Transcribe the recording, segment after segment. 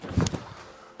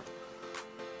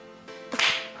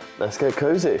Let's get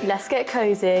cozy. Let's get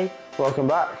cozy. Welcome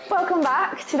back. Welcome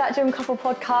back to That Gym Couple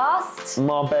podcast.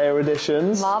 Marbella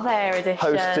editions. Marbella edition.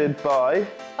 Hosted by...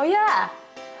 Oh yeah.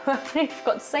 I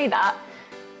forgot to say that.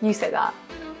 You say that.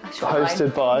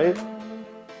 Hosted by...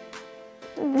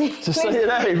 Just say your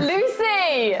name.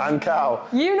 Lucy! And Cal.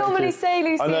 You normally say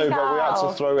Lucy I know, and Cal. but we had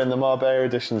to throw in the Marbella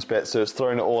editions bit, so it's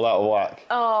throwing it all out of whack.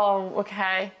 Oh,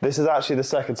 okay. This is actually the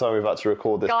second time we've had to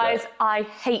record this Guys, bit. I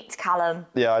hate Callum.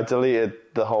 Yeah, I deleted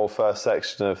the whole first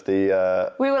section of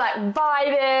the... We were like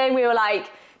vibing, we were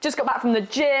like... Just got back from the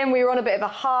gym, we were on a bit of a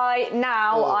high.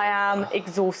 Now I am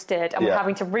exhausted and we're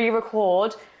having to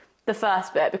re-record the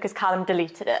first bit because Callum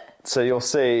deleted it. So you'll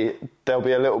see there'll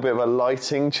be a little bit of a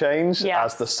lighting change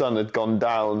as the sun had gone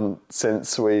down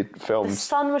since we filmed. The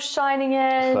sun was shining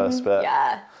in. First bit.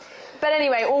 Yeah. But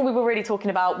anyway, all we were really talking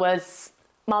about was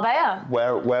Marbella.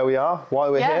 Where we are, why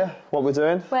we're here, what we're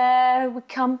doing. Where we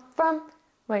come from.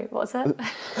 Wait, what's it?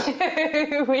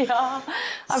 Who we are.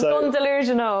 I've gone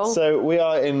delusional. So we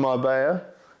are in Marbella,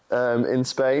 in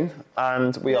Spain,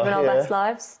 and we Living are here our best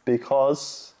lives.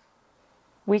 because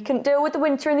we couldn't deal with the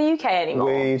winter in the UK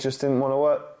anymore. we just didn't want to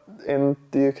work in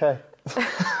the UK.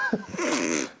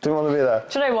 Didn't want to be there.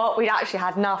 Do you know what? We'd actually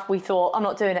had enough. We thought, I'm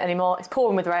not doing it anymore. It's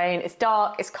pouring with rain. It's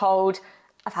dark. It's cold.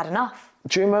 I've had enough.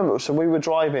 Do you remember? So we were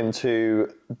driving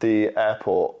to the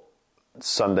airport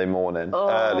Sunday morning,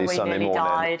 early Sunday morning.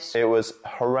 Died. It was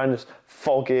horrendous,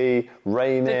 foggy,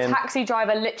 raining. The taxi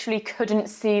driver literally couldn't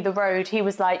see the road. He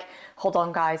was like, hold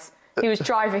on, guys. He was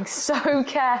driving so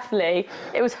carefully.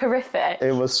 It was horrific.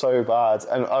 It was so bad.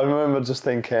 And I remember just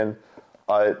thinking,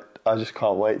 I just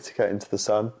can't wait to get into the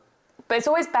sun. But it's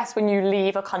always best when you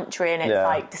leave a country and it's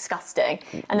like disgusting.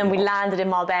 And then we landed in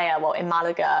Marbella, in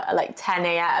Malaga at like 10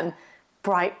 a.m.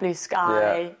 Bright blue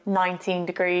sky, 19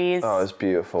 degrees. Oh, it's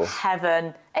beautiful.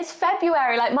 Heaven. It's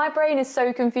February. Like, my brain is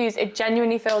so confused. It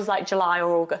genuinely feels like July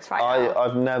or August right now.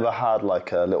 I've never had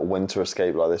like a little winter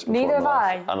escape like this before. Neither have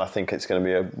I. And I think it's going to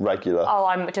be a regular. Oh,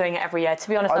 I'm doing it every year. To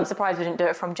be honest, I'm surprised we didn't do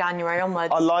it from January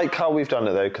onwards. I like how we've done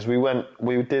it though, because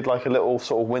we did like a little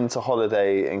sort of winter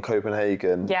holiday in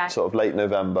Copenhagen, sort of late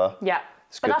November. Yeah.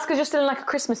 But that's because you're still in like a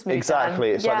Christmas mood. Exactly.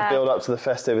 Then. It's like the build up to the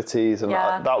festivities and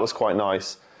that was quite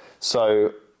nice.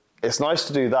 So it's nice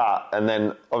to do that, and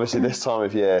then obviously this time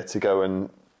of year to go and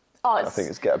I think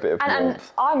it's get a bit of warmth. And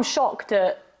I'm shocked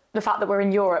at the fact that we're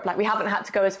in Europe. Like, we haven't had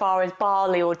to go as far as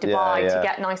Bali or Dubai to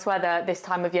get nice weather this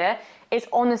time of year. It's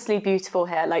honestly beautiful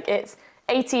here. Like, it's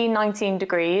 18, 19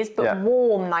 degrees, but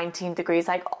warm 19 degrees.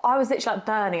 Like, I was literally like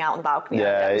burning out on the balcony.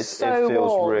 Yeah, it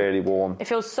feels really warm. It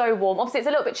feels so warm. Obviously, it's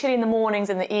a little bit chilly in the mornings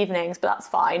and the evenings, but that's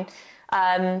fine.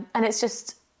 And it's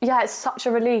just... Yeah, it's such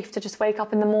a relief to just wake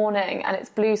up in the morning and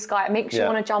it's blue sky. It makes you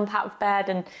want to jump out of bed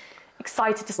and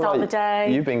excited to start the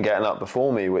day. You've been getting up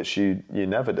before me, which you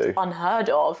never do. Unheard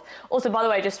of. Also, by the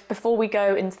way, just before we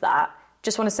go into that,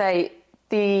 just want to say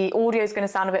the audio is going to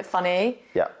sound a bit funny.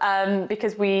 Yeah.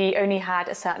 Because we only had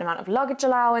a certain amount of luggage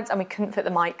allowance and we couldn't fit the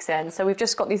mics in. So we've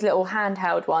just got these little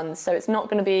handheld ones. So it's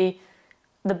not going to be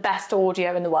the best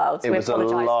audio in the world. So it was a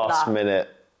last minute...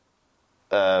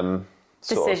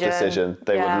 decision.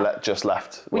 They were just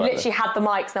left. We literally had the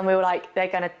mics, then we were like, they're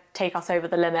going to take us over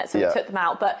the limit, so we took them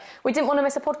out. But we didn't want to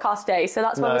miss a podcast day, so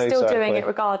that's why we're still doing it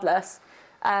regardless.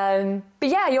 But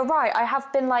yeah, you're right. I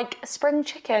have been like a spring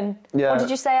chicken. Yeah. What did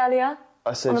you say earlier?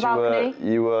 I said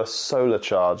you were solar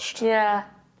charged. Yeah.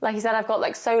 Like you said, I've got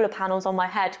like solar panels on my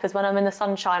head because when I'm in the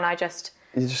sunshine,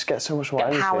 you just get so much more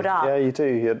energy. Powered up. Yeah, you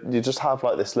do. You just have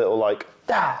like this little like...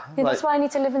 that's why I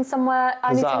need to live in somewhere...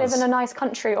 I need to live in a nice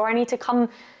country, or I need to come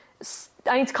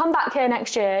back here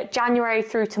next year, January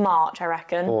through to March, I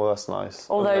reckon. Oh, that's nice.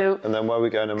 Although... And then where are we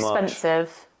going in March?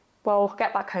 Expensive. Well, we'll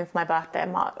get back home for my birthday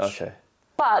in March. Okay.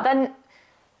 But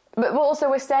also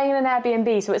we're staying in an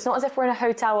Airbnb, so it's not as if we're in a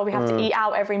hotel where we have to eat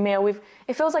out every meal.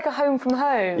 It feels like a home from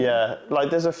home. Yeah, like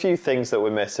there's a few things that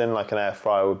we're missing, like an air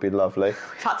fryer would be lovely.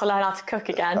 We've had to learn how to cook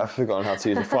again. I've forgotten how to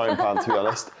use a frying pan, to be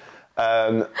honest.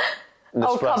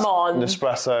 Oh, come on.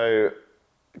 Nespresso,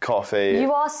 coffee.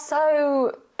 You are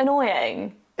so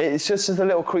annoying. It's just the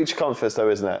little creature comforts though,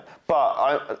 isn't it?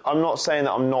 But I'm not saying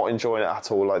that I'm not enjoying it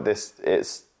at all. Like this,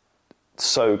 it's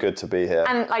so good to be here.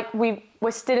 And like we're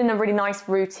still in a really nice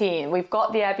routine. We've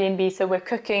got the Airbnb, so we're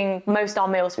cooking most of our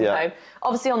meals from home.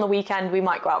 Obviously on the weekend we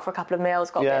might go out for a couple of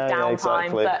meals, got a bit of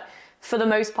downtime, but for the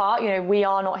most part, we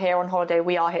are not here on holiday,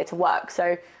 we are here to work.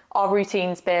 So our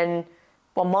routine's been,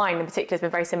 well, mine in particular has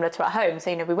been very similar to at home.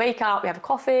 So, we wake up, we have a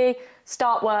coffee,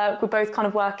 start work, we're both kind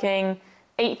of working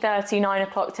 8:30, 9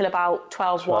 o'clock till about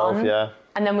 12, 1. Yeah.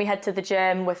 And then we head to the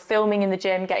gym, we're filming in the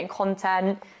gym, getting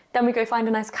content. Then we go find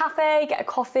a nice cafe, get a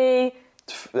coffee,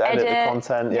 edit the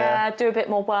content, do a bit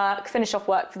more work, finish off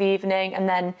work for the evening, and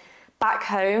then back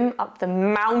home up the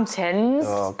mountains.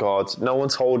 Oh God, no one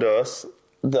told us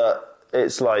that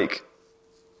it's like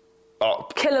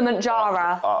up.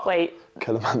 Kilimanjaro. Up. Wait.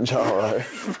 Kilimanjaro.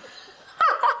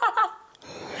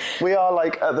 We are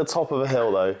like at the top of a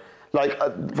hill though. Like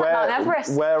where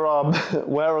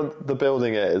the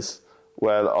building is,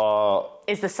 where our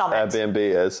is the summit. Airbnb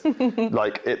is,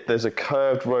 like there's a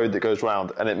curved road that goes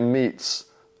round and it meets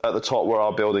at the top where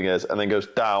our building is and then goes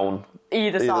down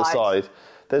either side.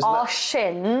 There's our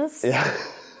shins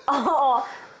are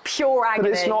pure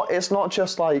agony. But it's not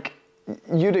just like,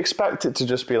 you'd expect it to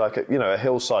just be like a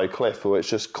hillside cliff where it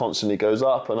just constantly goes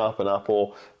up and up and up,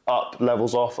 or up,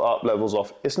 levels off, up, levels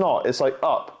off. It's not. It's like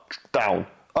up, down,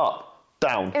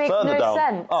 further down,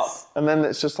 sense. up. And then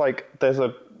it's just like there's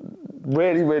a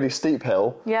really, really steep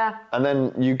hill. Yeah. And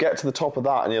then you get to the top of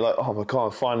that and you're like, oh my God,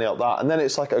 I'm finally up that. And then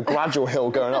it's like a gradual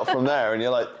hill going up from there. And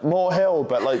you're like, more hill,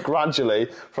 but like gradually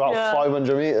for about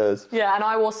 500 metres. Yeah, and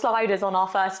I wore sliders on our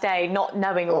first day, not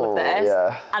knowing all of this.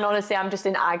 Yeah. And honestly, I'm just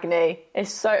in agony.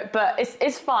 It's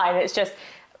fine. It's just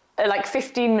like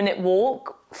 15-minute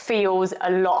walk feels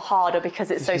a lot harder because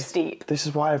it's so steep. This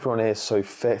is why everyone here is so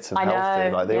fit and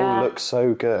healthy. Like they all look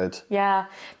so good. Yeah,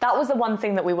 that was the one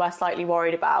thing that we were slightly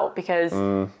worried about because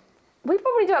we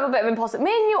probably do have a bit of imposter.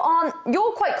 Me and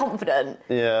you're quite confident.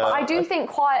 Yeah. But I do think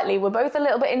quietly we're both a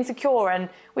little bit insecure and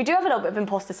we do have a little bit of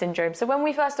imposter syndrome. So when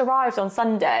we first arrived on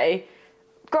Sunday,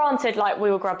 granted, like we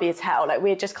were grubby as hell. Like we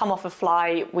had just come off a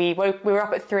flight. We were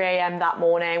up at 3 a.m. that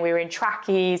morning. We were in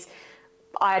trackies.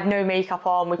 I had no makeup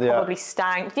on, we probably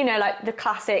stank, like the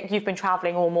classic you've been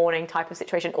travelling all morning type of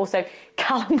situation. Also,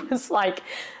 Callum was like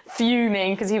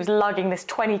fuming because he was lugging this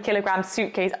 20-kilogram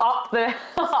suitcase up the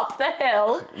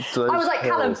hill. I was like,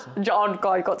 Callum, John,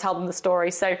 God, I've got to tell them the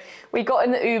story. So we got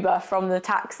in the Uber from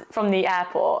the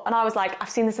airport and I was like, I've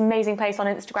seen this amazing place on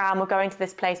Instagram, we're going to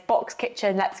this place, Box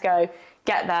Kitchen, let's go.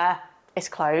 Get there, it's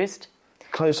closed.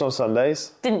 Closed on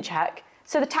Sundays? Didn't check.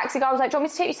 So the taxi guy was like, do you want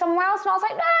me to take you somewhere else? And I was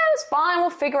like, no, it's fine, we'll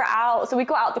figure it out. So we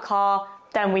got out the car,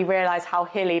 then we realised how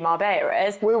hilly Marbella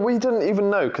is. We didn't even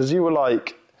know, because you were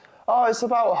like, oh, it's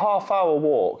about a half-hour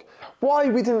walk. Why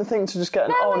we didn't think to just get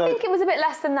an... I think it was a bit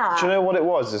less than that. Do you know what it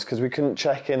was? It's because we couldn't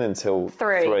check in until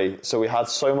 3. So we had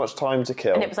so much time to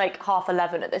kill. And it was like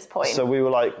 11:30 at this point. So we were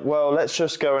like, well, let's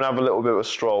just go and have a little bit of a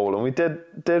stroll. And we did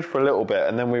for a little bit,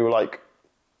 and then we were like,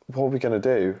 what are we going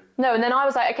to do? No, and then I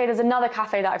was like, okay, there's another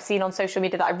cafe that I've seen on social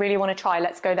media that I really want to try.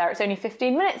 Let's go there. It's only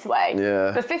 15 minutes away.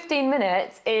 Yeah. But 15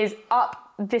 minutes is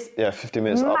up this 15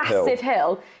 minutes massive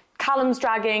hill. Callum's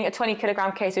dragging a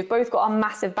 20-kilogram case. We've both got our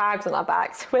massive bags on our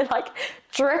backs. We're like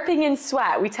dripping in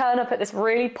sweat. We turn up at this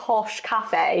really posh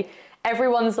cafe.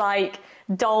 Everyone's like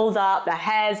dolled up, their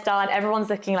hair's done. Everyone's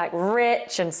looking like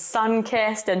rich and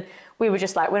sun-kissed. And we were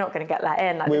just like, we're not going to get that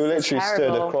in. Like, we were literally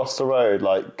stood across the road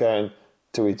like going...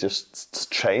 Do we just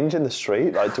change in the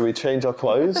street? Like, do we change our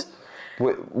clothes?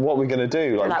 What are we going to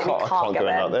do? Like, I can't go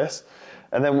in like this.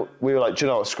 And then we were like, do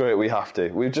you know what? Screw it, we have to.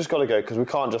 We've just got to go because we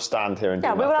can't just stand here and do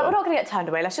nothing. Yeah, we were like, we're not going to get turned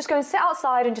away. Let's just go and sit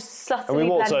outside and just sluttily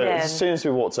blend in. As soon as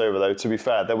we walked over, though, to be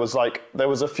fair, there was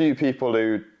a few people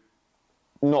who,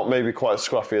 not maybe quite as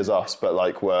scruffy as us, but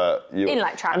like were... in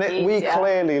like trackies, and we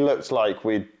clearly looked like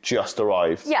we'd just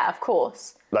arrived. Yeah, of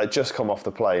course. Like, just come off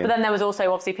the plane. But then there was also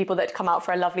obviously people that had come out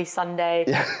for a lovely Sunday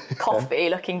coffee,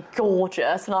 looking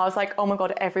gorgeous. And I was like, oh my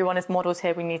God, everyone is models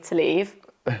here, we need to leave.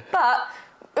 But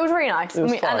it was really nice. It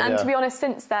was fun, and to be honest,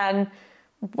 since then,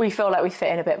 we feel like we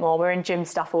fit in a bit more. We're in gym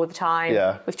stuff all the time.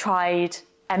 Yeah. We've tried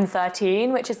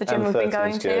M13, which is the gym we've been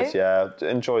going to. Yeah,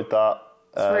 enjoyed that.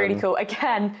 It's really cool.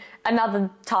 Again, another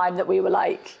time that we were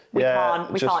like, we can't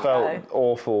go. It just felt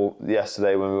awful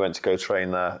yesterday when we went to go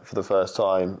train there for the first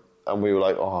time. And we were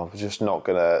like, oh, we're just not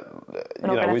going to...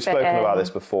 we've spoken about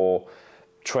this before,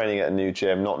 training at a new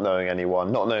gym, not knowing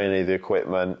anyone, not knowing any of the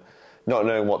equipment, not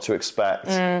knowing what to expect.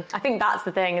 I think that's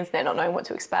the thing, isn't it? Not knowing what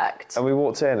to expect. And we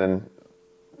walked in and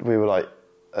we were like...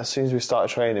 As soon as we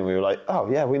started training, we were like, oh,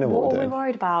 yeah, we know what we're doing. What were we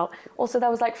worried about? Also, there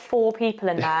was like 4 people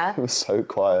in there. It was so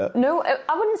quiet. No,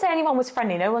 I wouldn't say anyone was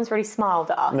friendly. No one's really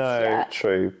smiled at us yet.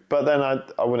 True. But then I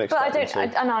wouldn't expect them to. I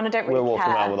don't really care. We're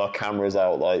walking around with our cameras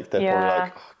out, like, they're probably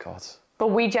like, oh, God.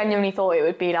 But we genuinely thought it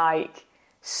would be, like,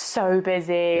 so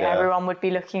busy. Yeah. Everyone would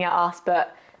be looking at us,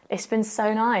 but it's been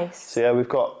so nice. So, yeah,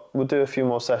 we'll do a few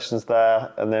more sessions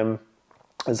there, and then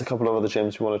there's a couple of other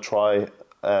gyms we want to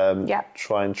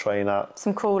try and train at.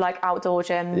 Some cool like outdoor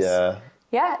gyms.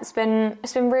 Yeah, it's been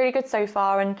really good so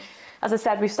far, and as I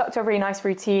said, we've stuck to a really nice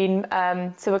routine.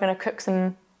 So we're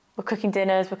cooking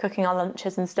dinners, we're cooking our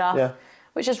lunches and stuff.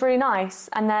 which is really nice.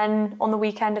 And then on the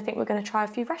weekend, I think we're going to try a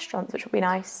few restaurants, which will be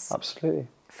nice. Absolutely.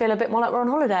 Feel a bit more like we're on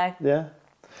holiday. Yeah.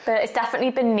 But it's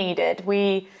definitely been needed.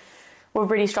 We were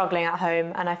really struggling at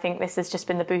home, and I think this has just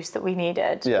been the boost that we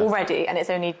needed already, and it's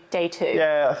only day 2.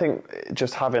 Yeah, I think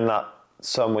just having that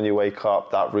sun when you wake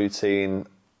up, that routine...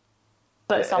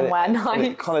 But somewhere nice.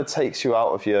 It kind of takes you out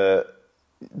of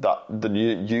the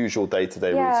usual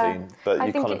day-to-day routine, but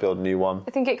you kind of build a new one.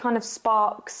 I think it kind of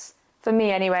sparks, for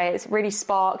me anyway, it's really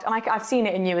sparked, and I've seen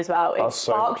it in you as well, it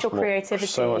sparked your creativity.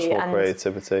 So much more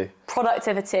creativity.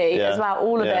 Productivity as well,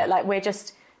 all of it. Like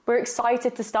we're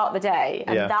excited to start the day,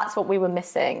 and that's what we were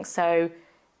missing. So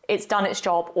it's done its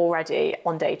job already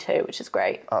on day 2, which is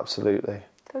great. Absolutely.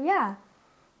 So yeah.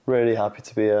 Really happy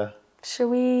to be here. Shall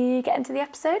we get into the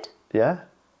episode? Yeah.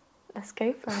 Let's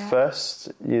go for it.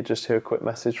 First, you just hear a quick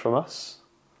message from us,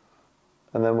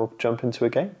 and then we'll jump into a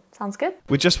game. Sounds good.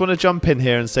 We just want to jump in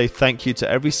here and say thank you to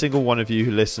every single one of you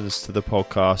who listens to the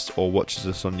podcast or watches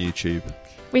us on YouTube.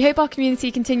 We hope our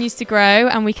community continues to grow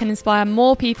and we can inspire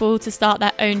more people to start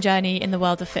their own journey in the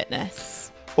world of fitness.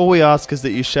 All we ask is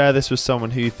that you share this with someone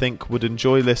who you think would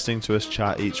enjoy listening to us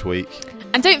chat each week.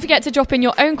 And don't forget to drop in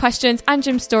your own questions and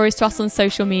gym stories to us on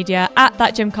social media at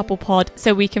That Gym Couple Pod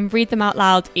so we can read them out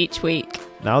loud each week.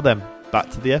 Now then, back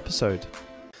to the episode.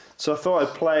 So I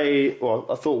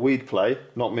thought we'd play,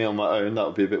 not me on my own, that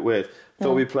would be a bit weird. I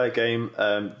thought we'd play a game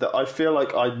that I feel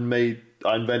like I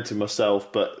invented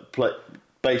myself, but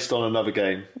based on another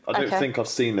game. I don't think I've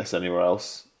seen this anywhere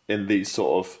else in these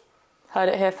sort of... Heard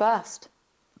it here first.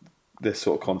 This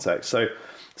sort of context. So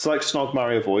it's like Snog,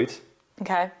 Marry, Avoid.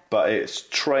 Okay. But it's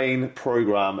train,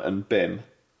 program, and bin.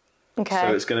 Okay.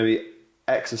 So it's going to be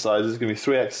exercises. It's going to be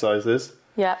 3 exercises.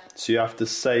 Yeah. So you have to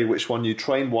say which one you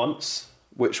train once,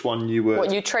 which one you would...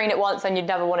 What, you train it once and you'd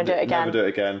never want to do it again? Never do it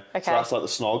again. Okay. So that's like the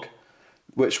Snog.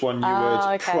 Which one you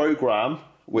would program,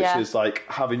 which is like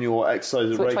having your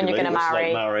exercises regularly, which one you're going to marry.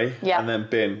 Like marry. Yeah. And then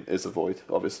bin is Avoid,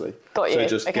 obviously. Got you. So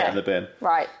just get in the bin.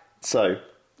 Right. So...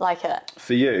 Like it.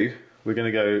 For you, we're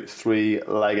going to go 3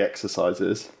 leg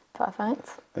exercises.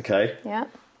 Perfect. Okay. Yeah.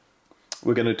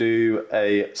 We're going to do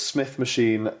a Smith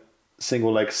machine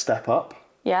single leg step up.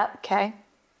 Yeah, okay.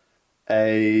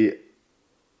 A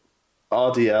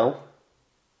RDL.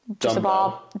 Just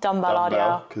dumbbell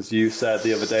RDL. Because you said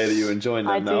the other day that you were enjoying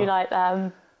them now. I do like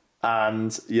them.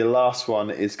 And your last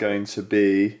one is going to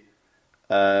be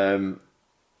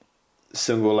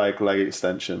single leg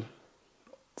extension.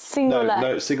 Single leg.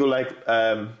 No, single leg...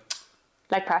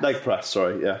 leg press. Leg press,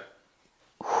 sorry, yeah.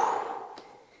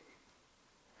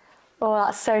 Oh,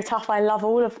 that's so tough. I love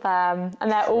all of them. And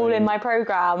they're all in my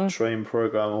programme. Train,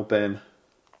 program, or bin.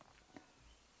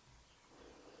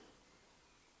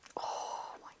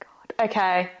 Oh, my God.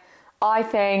 Okay. I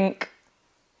think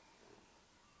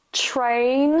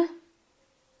train,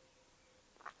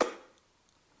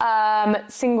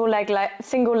 single leg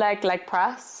leg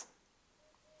press.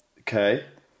 Okay.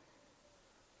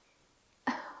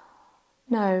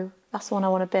 No, that's the one I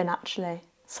want to bin, actually.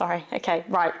 Sorry. Okay,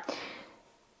 right.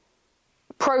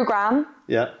 Program.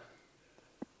 Yeah.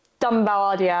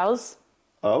 Dumbbell RDLs.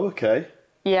 Oh, okay.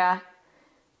 Yeah.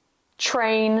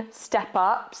 Train,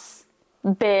 step-ups,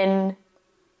 bin,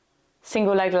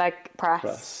 single leg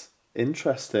press.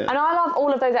 Interesting. And I love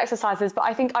all of those exercises, but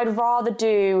I think I'd rather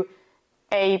do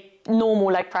a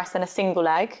normal leg press than a single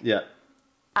leg. Yeah.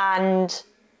 And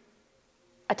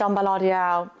a dumbbell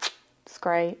RDL. It's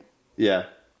great. Yeah.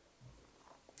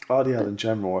 RDL in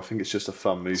general, I think it's just a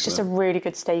fun movement. It's just a really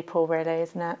good staple, really,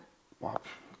 isn't it? Wow.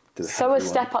 So are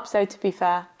step-ups, though, to be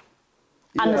fair.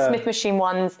 And the Smith machine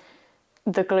ones,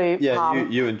 the glute. Yeah,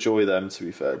 you enjoy them, to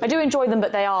be fair. I do enjoy them,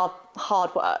 but they are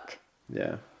hard work.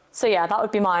 Yeah. So, yeah, that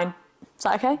would be mine. Is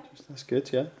that okay? That's good,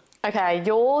 yeah. Okay,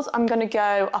 yours, I'm going to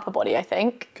go upper body, I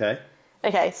think. Okay.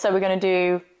 Okay, so we're going to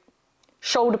do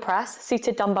shoulder press,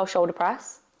 seated dumbbell shoulder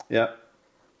press. Yeah.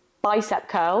 Bicep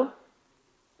curl.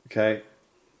 Okay.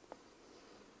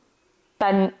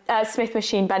 Smith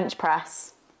machine bench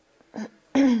press.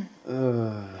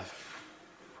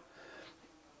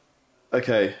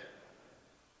 Okay.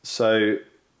 So,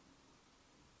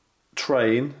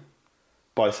 train,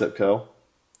 bicep curl.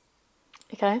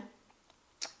 Okay.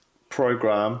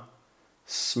 Program,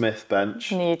 Smith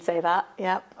bench. You'd say that,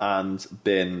 yep. And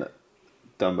bin,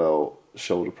 dumbbell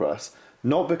shoulder press.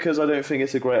 Not because I don't think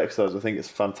it's a great exercise. I think it's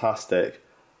fantastic.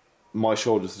 My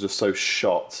shoulders are just so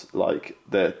shot, like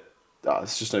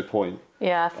it's just no point.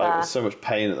 Yeah, fair. Like, there's so much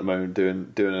pain at the moment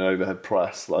doing an overhead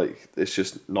press. Like, it's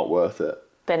just not worth it.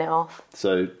 Bin it off.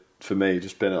 So for me,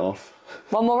 just bin it off.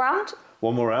 One more round?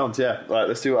 One more round, yeah. Right,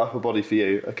 let's do upper body for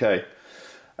you. Okay.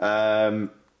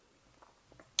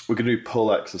 we're going to do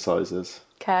pull exercises.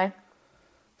 Okay.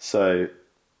 So,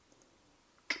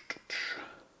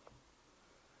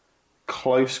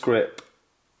 close grip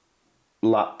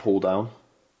lat pull down.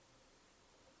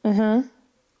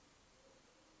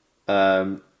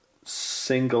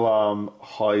 Single arm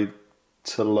high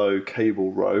to low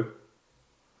cable row.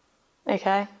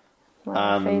 Okay. One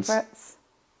of my favourites.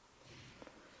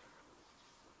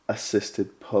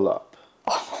 Assisted pull up.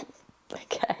 Oh,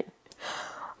 okay.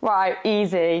 Right,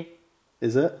 easy.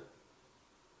 Is it?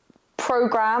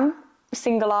 Program,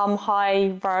 single arm high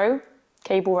row,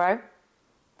 cable row.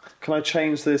 Can I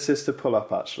change the assisted pull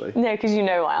up actually? No, because you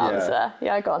know my answer.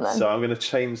 Yeah, go on then. So I'm going to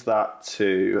change that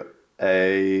to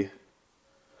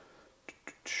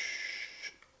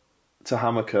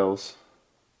hammer curls.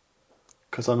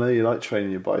 Because I know you like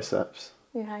training your biceps.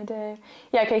 Yeah, I do.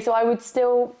 Yeah, okay, so I would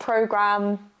still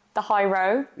program the high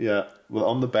row. Yeah, well,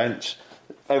 on the bench,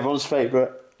 everyone's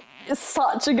favourite. It's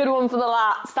such a good one for the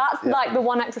lats. That's like the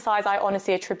one exercise I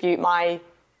honestly attribute my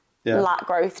lat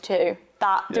growth to.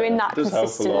 Doing that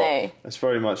consistently. Help a lot. It's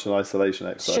very much an isolation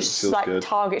exercise. It just feels like good.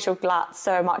 Targets your lats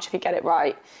so much if you get it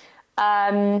right.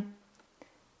 Okay,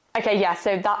 yeah,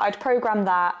 so that I'd program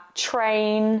that.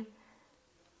 Train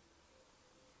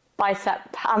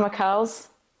bicep hammer curls.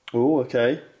 Oh,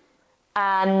 okay.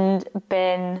 And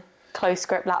bin close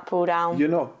grip lat pull down. You're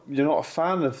not a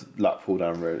fan of lat pull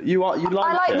down, really. You like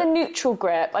I like the neutral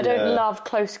grip. I don't love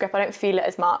close grip. I don't feel it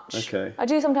as much. Okay. I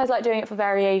do sometimes like doing it for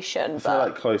variation. I feel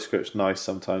like close grip's nice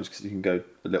sometimes because you can go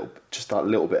just that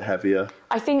little bit heavier.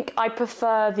 I think I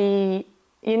prefer the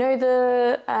what's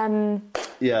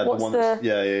the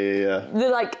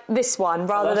like this one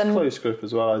rather than close grip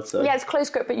as well, I'd say. Yeah, it's close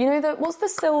grip, but what's the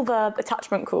silver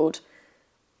attachment called?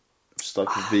 Just like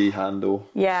a V handle.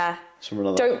 Yeah.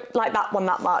 Don't like that one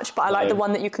that much, but I like the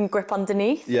one that you can grip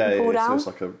underneath and pull down. So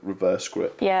it's like a reverse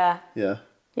grip. Yeah. Yeah.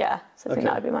 Yeah, so I think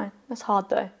that would be mine. That's hard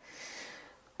though.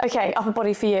 Okay, upper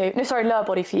body for you. No, sorry, lower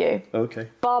body for you. Okay.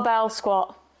 Barbell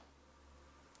squat.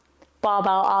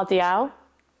 Barbell RDL.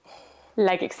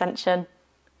 Leg extension.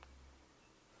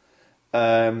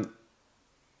 I'm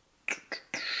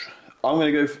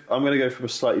going to go from a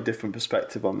slightly different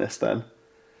perspective on this then.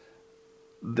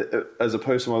 As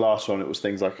opposed to my last one, it was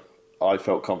things like I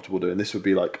felt comfortable doing. This would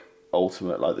be like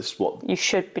ultimate, like this is what you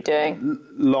should be doing.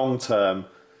 Long term,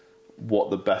 what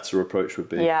the better approach would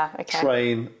be. Yeah, okay.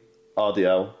 Train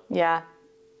RDL. Yeah.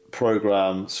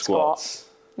 Program squats.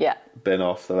 Yeah. Bin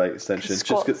off the leg extension. Just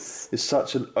 'cause it's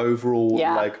such an overall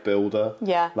leg builder.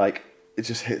 Yeah. Like it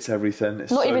just hits everything.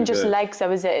 It's not so even just good. legs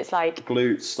though, is it? It's like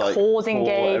glutes, like core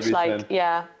engaged, everything.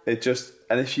 It just,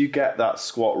 and if you get that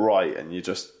squat right and you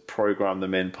just program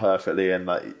them in perfectly and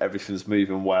like everything's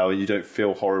moving well and you don't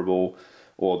feel horrible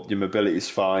or your mobility is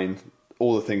fine,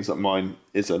 all the things that mine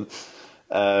isn't,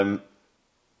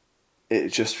 it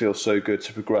just feels so good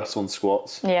to progress on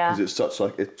squats. Yeah. Because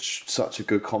it's such a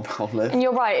good compound lift. And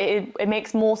you're right, it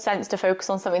makes more sense to focus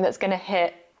on something that's going to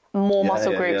hit more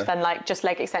muscle groups than like just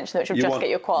leg extension, which will get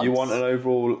your quads. You want an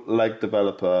overall leg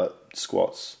developer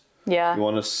squats. Yeah. You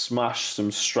want to smash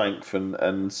some strength and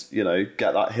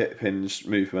get that hip hinge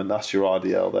movement. That's your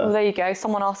RDL there. Well, there you go.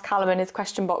 Someone asked Callum in his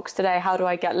question box today, how do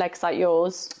I get legs like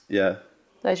yours? Yeah.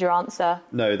 There's your answer.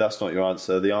 No, that's not your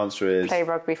answer. The answer is... play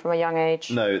rugby from a young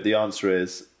age. No, the answer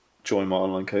is join my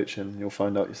online coaching. You'll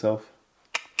find out yourself.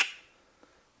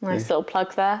 Nice little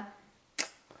plug there.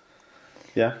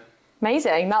 Yeah.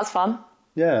 Amazing. That's fun.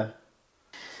 Yeah.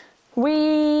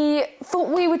 We thought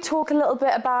we would talk a little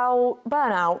bit about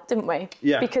burnout, didn't we?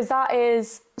 Yeah. Because that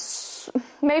is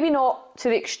maybe not to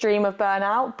the extreme of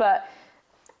burnout, but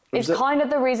it's kind of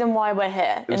the reason why we're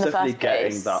here in the first place. It was definitely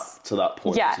getting that to that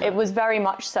point. Yeah, it was very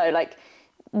much so. Like,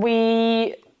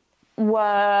 we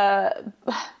were...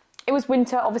 It was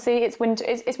winter, obviously. It's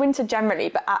winter generally,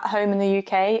 but at home in the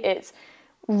UK, it's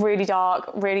really dark,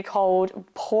 really cold,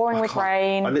 pouring with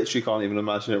rain. I literally can't even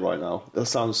imagine it right now. That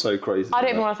sounds so crazy. I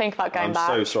don't even want to think about going back.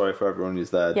 I'm so sorry for everyone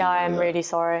who's there. Yeah, I am really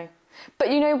sorry.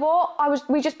 But you know what?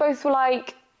 We just both were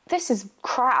like, this is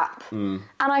crap. And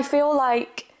I feel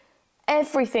like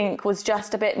everything was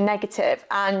just a bit negative,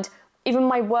 and even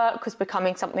my work was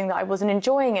becoming something that I wasn't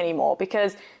enjoying anymore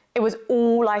because it was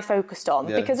all I focused on.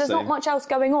 Because there's not much else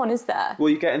going on, is there? Well,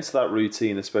 you get into that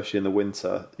routine, especially in the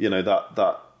winter. You know,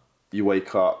 that you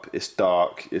wake up, it's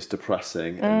dark, it's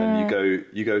depressing, and then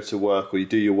you go to work or you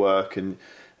do your work, and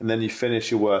then you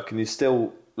finish your work, and you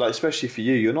still, like, especially for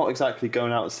you, you're not exactly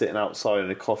going out and sitting outside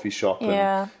in a coffee shop,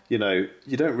 and you know,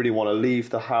 you don't really want to leave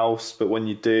the house, but when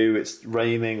you do, it's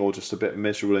raining or just a bit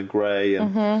miserable and grey,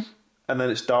 and then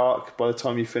it's dark by the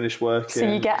time you finish working. So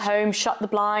you get home, shut the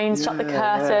blinds, shut the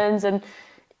curtains, and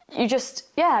you just,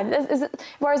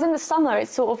 whereas in the summer,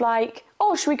 it's sort of like,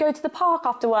 oh, should we go to the park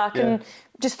after work and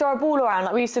just throw a ball around?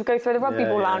 Like we used to go throw the rugby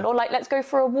ball around, or like, let's go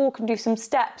for a walk and do some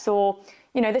steps, or,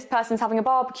 you know, this person's having a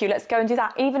barbecue, let's go and do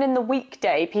that. Even in the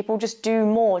weekday, people just do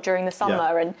more during the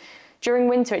summer. And during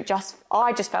winter,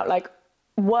 I just felt like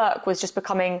work was just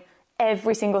becoming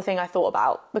every single thing I thought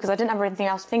about, because I didn't have anything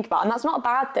else to think about. And that's not a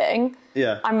bad thing.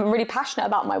 Yeah. I'm really passionate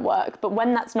about my work, but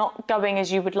when that's not going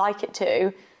as you would like it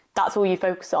to, that's all you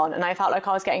focus on. And I felt like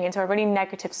I was getting into a really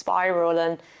negative spiral.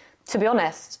 And to be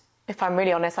honest, if I'm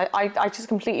really honest, I just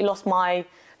completely lost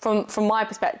from my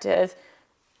perspective,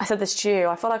 I said this to you,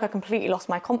 I feel like I completely lost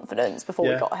my confidence before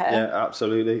we got here. Yeah,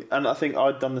 absolutely. And I think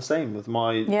I'd done the same with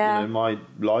my, you know, my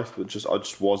life. I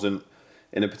just wasn't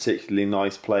in a particularly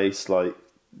nice place. Like,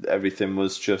 everything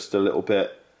was just a little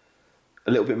bit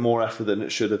more effort than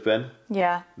it should have been.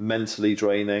 Yeah. Mentally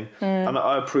draining. And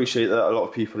I appreciate that a lot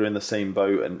of people are in the same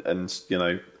boat and you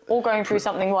know, all going through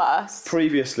something worse.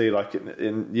 Previously, like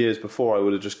in years before, I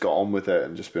would have just got on with it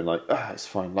and just been like, it's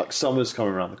fine. Like, summer's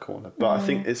coming around the corner. But I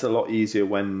think it's a lot easier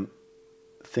when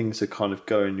things are kind of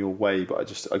going your way.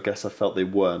 But I guess I felt they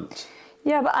weren't.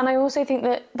 Yeah, and I also think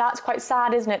that's quite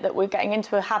sad, isn't it? That we're getting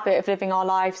into a habit of living our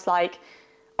lives like,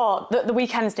 the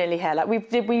weekend's nearly here. Like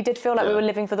we did feel like we were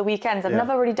living for the weekends. I've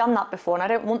never really done that before, and I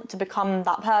don't want to become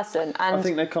that person. And I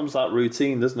think there comes that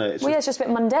routine, doesn't it? It's just a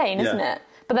bit mundane, isn't it?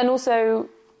 But then also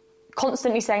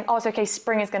constantly saying, oh, it's okay,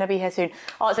 spring is going to be here soon.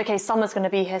 Oh, it's okay, summer's going to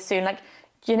be here soon. Like,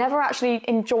 you're never actually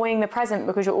enjoying the present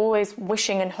because you're always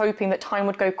wishing and hoping that time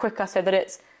would go quicker so that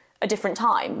it's a different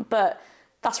time. But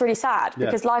that's really sad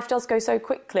because life does go so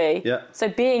quickly. Yeah. So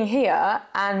being here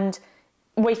and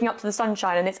waking up to the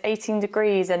sunshine and it's 18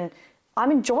 degrees and I'm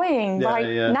enjoying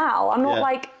now. I'm not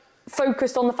like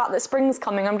focused on the fact that spring's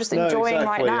coming. I'm just enjoying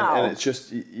right now. And it's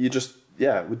just, we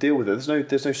deal with it.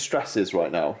 There's no stresses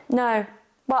right now. No.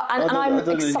 Well, and I'm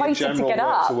excited to get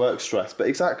up. To work stress, but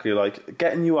exactly, like,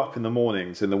 getting you up in the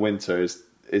mornings in the winter is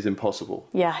impossible.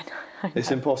 Yeah, I know.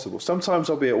 It's impossible. Sometimes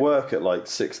I'll be at work at like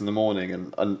 6 in.m.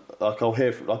 and like I'll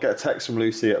get a text from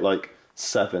Lucy at like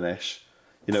 7ish.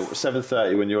 You know,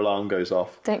 7:30 when your alarm goes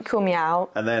off. Don't call me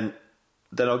out. And then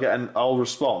I'll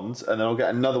respond, and then I'll get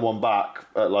another one back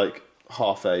at like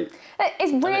 8:30.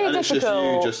 It's really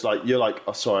difficult. It's just you, you're like,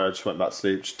 oh, sorry, I just went back to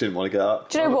sleep, just didn't want to get up.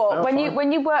 Do you know what?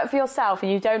 When you work for yourself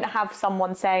and you don't have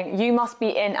someone saying you must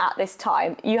be in at this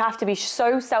time, you have to be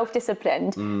so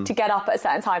self-disciplined to get up at a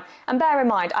certain time. And bear in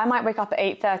mind, I might wake up at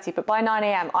 8:30, but by 9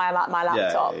 a.m. I am at my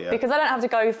laptop because I don't have to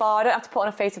go far. I don't have to put on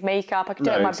a face of makeup. I can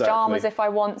do it in my pajamas if I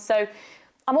want. So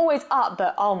I'm always up,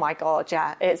 but oh my God,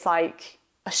 it's like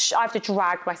I have to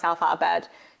drag myself out of bed.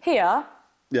 Here,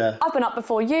 I've been up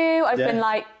before you. I've been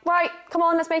like, right, come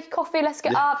on, let's make a coffee, let's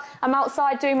get up. I'm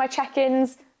outside doing my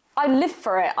check-ins. I live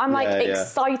for it. I'm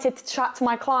excited to chat to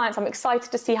my clients. I'm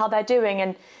excited to see how they're doing.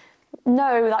 And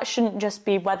no, that shouldn't just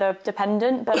be weather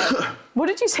dependent. But what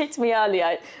did you say to me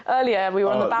earlier? Earlier, we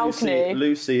were on the balcony.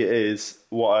 Lucy is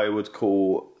what I would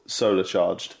call solar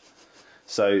charged.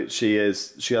 So she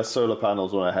has solar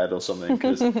panels on her head or something.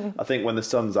 Because I think when the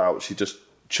sun's out, she just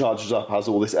charges up, has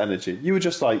all this energy. You were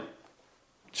just like,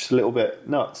 just a little bit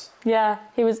nuts. Yeah,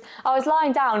 I was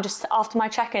lying down just after my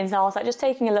check-ins and I was like just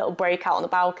taking a little break out on the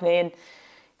balcony and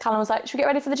Callum was like, should we get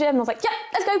ready for the gym? And I was like, yeah,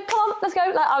 let's go, come on, let's go.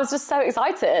 Like, I was just so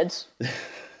excited.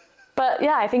 But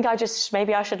yeah, I think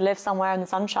maybe I should live somewhere in the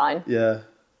sunshine. Yeah.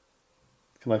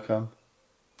 Can I come?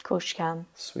 Of course you can.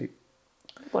 Sweet.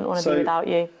 Wouldn't want to be without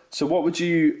you. So what would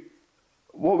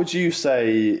you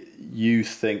say you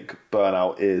think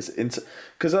burnout is?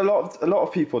 Because a lot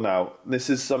of people now, this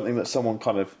is something that someone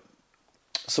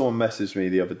messaged me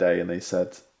the other day and they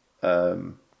said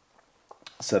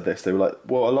this. They were like,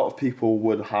 well, a lot of people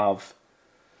would have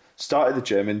started the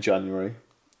gym in January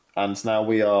and now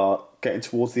we are getting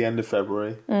towards the end of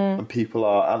February and people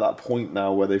are at that point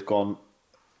now where they've gone,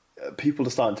 people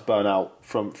are starting to burn out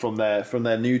from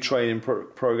their new training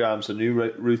programs, their new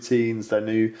routines, their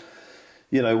new,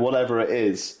 you know, whatever it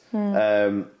is,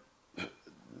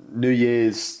 New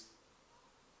Year's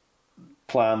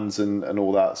plans and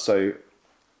all that. So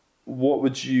what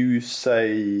would you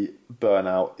say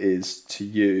burnout is to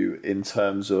you in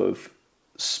terms of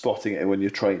spotting it when you're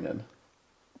training?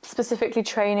 Specifically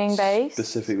training based?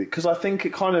 Specifically, because I think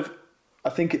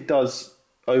it does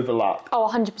overlap. Oh,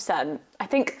 100%. I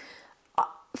think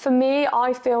for me,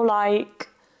 I feel like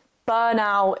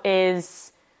burnout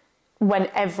is when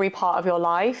every part of your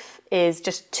life is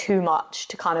just too much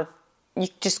to kind of, you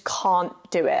just can't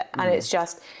do it. And it's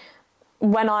just,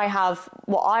 when I have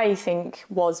what I think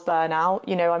was burnout,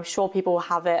 you know, I'm sure people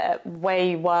have it at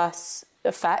way worse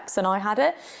effects than I had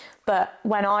it. But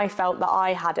when I felt that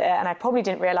I had it, and I probably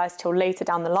didn't realise till later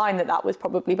down the line that was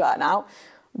probably burnout,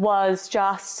 was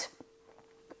just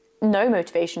no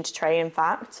motivation to train, in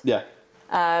fact. Yeah.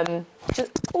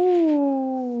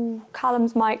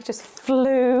 Callum's mic just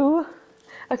flew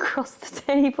across the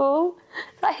table.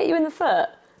 Did that hit you in the foot?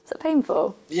 Is that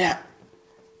painful? Yeah.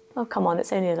 Oh, come on,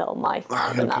 it's only a little mic.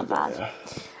 It's not that bad.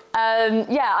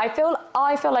 I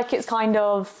feel like it's kind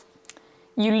of,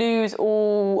 you lose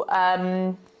all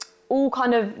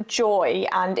kind of joy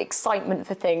and excitement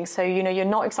for things. So, you're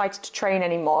not excited to train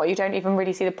anymore. You don't even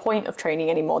really see the point of training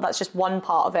anymore. That's just one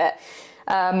part of it.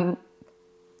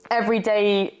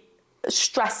 Everyday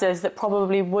stresses that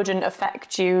probably wouldn't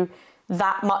affect you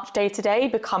that much day to day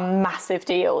become massive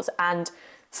deals. And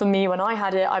for me, when I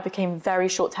had it, I became very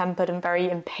short-tempered and very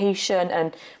impatient.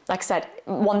 And like I said,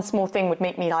 one small thing would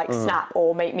make me snap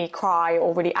or make me cry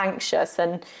or really anxious,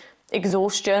 and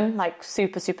exhaustion, like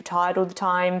super, super tired all the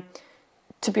time.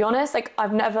 To be honest,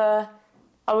 I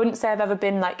wouldn't say I've ever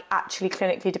been like actually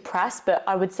clinically depressed, but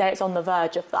I would say it's on the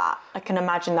verge of that. I can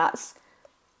imagine that's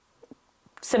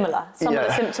similar. Some of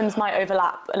the symptoms might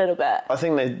overlap a little bit. I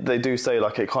think they do say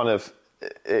like it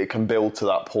can build to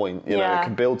that point. It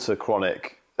can build to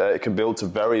chronic. It can build to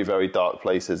very, very dark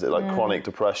places. Chronic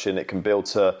depression. It can build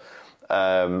to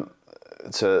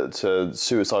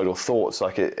suicidal thoughts.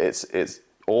 Like it's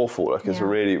awful. Like it's a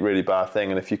really, really bad thing.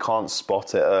 And if you can't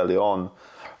spot it early on,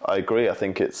 I agree. I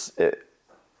think it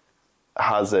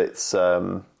has its.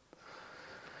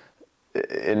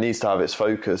 It needs to have its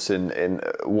focus in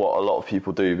what a lot of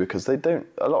people do, because a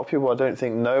lot of people I don't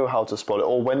think know how to spot it,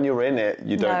 or when you're in it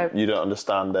you don't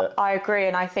understand it. I agree,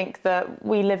 and I think that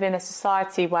we live in a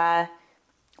society where,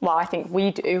 well, I think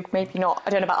we do, maybe not,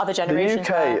 I don't know about other generations.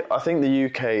 I think the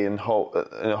UK in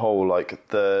a whole, like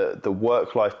the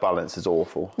work-life balance is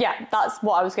awful. Yeah, that's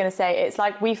what I was going to say. It's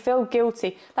like we feel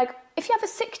guilty. Like if you have a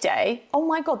sick day, oh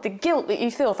my God, the guilt that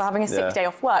you feel for having a sick day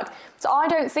off work. So I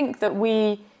don't think that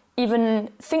we even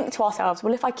think to ourselves,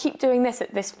 well, if I keep doing this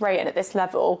at this rate and at this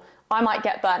level, I might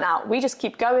get burnt out. We just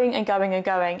keep going and going and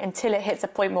going until it hits a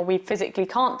point where we physically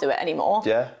can't do it anymore.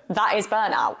 Yeah. That is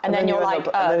burnout. And then you're like...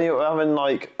 and then you're having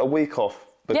like a week off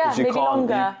because you can't...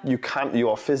 Longer. You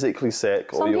are physically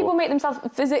sick. Some people make themselves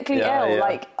physically ill,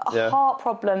 like heart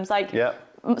problems. Like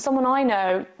someone I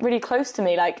know really close to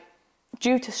me, like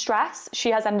due to stress,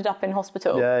 she has ended up in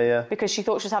hospital. Because she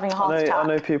thought she was having a heart attack. I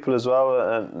know people as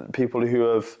well, people who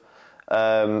have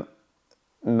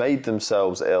made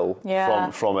themselves ill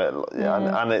from it,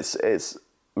 and it's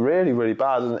really, really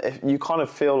bad. And if you kind of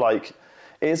feel like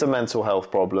it is a mental health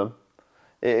problem,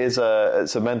 it's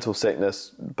a mental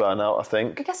sickness, burnout, I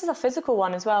think. I guess it's a physical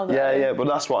one as well, though. Yeah, but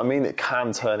that's what I mean. It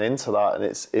can turn into that, and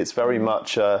it's very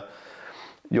much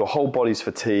your whole body's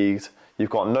fatigued. You've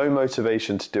got no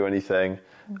motivation to do anything,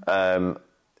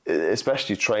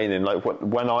 especially training. Like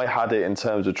when I had it in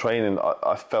terms of training,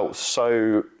 I felt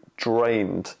so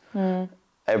drained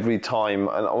every time,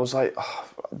 and I was like,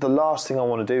 the last thing I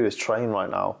want to do is train right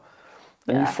now.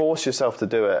 And you force yourself to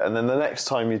do it, and then the next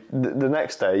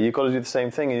day you've got to do the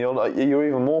same thing, and you're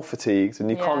even more fatigued,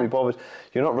 and you can't be bothered.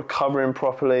 You're not recovering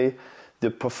properly. The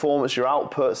performance, your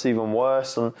output's even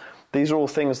worse, and these are all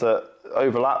things that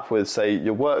overlap with, say,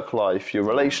 your work life, your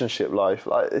relationship life.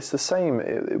 Like it's the same.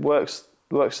 It works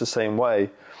the same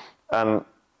way, and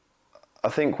I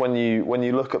think when you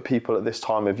look at people at this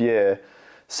time of year,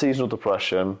 seasonal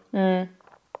depression. To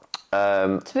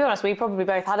be honest, we probably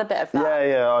both had a bit of that.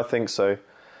 Yeah, I think so.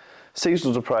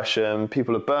 Seasonal depression,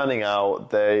 people are burning out.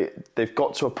 They've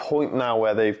got to a point now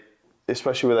where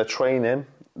especially with their training,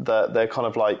 that they're kind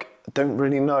of like, don't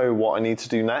really know what I need to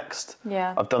do next.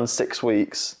 Yeah. I've done 6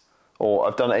 weeks, or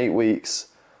I've done 8 weeks.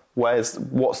 What's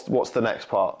the next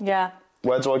part? Yeah.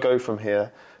 Where do I go from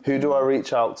here? Who do I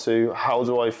reach out to? How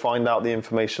do I find out the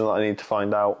information that I need to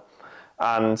find out?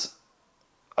 And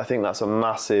I think that's a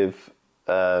massive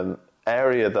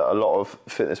area that a lot of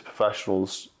fitness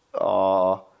professionals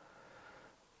are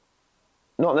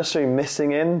not necessarily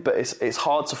missing in, but it's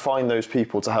hard to find those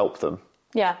people to help them.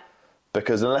 Yeah.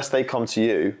 Because unless they come to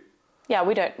you... Yeah,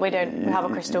 we don't have a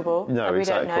crystal ball. No,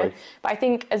 exactly. We don't know. But I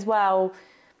think as well,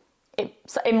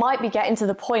 it might be getting to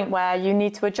the point where you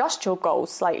need to adjust your goals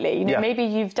slightly. Maybe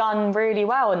you've done really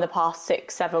well in the past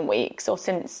 6-7 weeks, or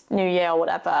since New Year or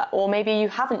whatever, or maybe you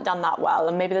haven't done that well,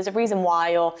 and maybe there's a reason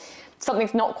why, or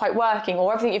something's not quite working,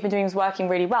 or everything you've been doing is working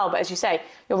really well, but as you say,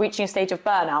 you're reaching a stage of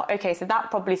burnout. Okay, so that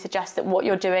probably suggests that what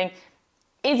you're doing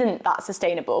isn't that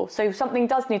sustainable. So something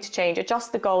does need to change.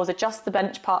 Adjust the goals, adjust the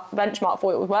benchmark for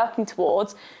what you're working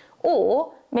towards,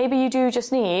 or maybe you do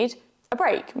just need a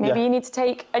break. Maybe you need to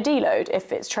take a deload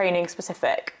if it's training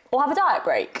specific, or have a diet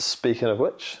break. Speaking of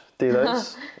which,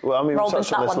 deloads. Well, I mean, we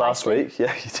touched on this last week.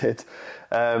 Yeah, you did.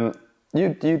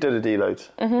 You did a deload,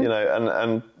 you know,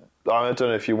 and I don't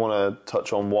know if you want to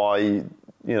touch on why,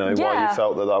 why you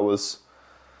felt that was...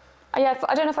 Yeah,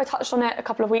 I don't know if I touched on it a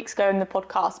couple of weeks ago in the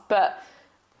podcast, but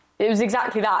it was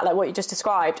exactly that, like what you just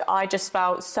described. I just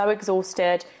felt so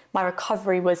exhausted. My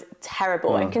recovery was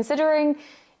terrible. And considering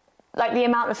like the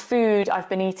amount of food I've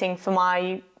been eating for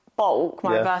my bulk,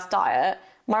 my reverse diet,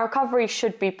 my recovery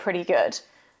should be pretty good.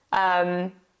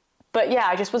 But yeah,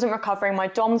 I just wasn't recovering. My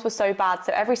DOMs were so bad.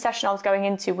 So every session I was going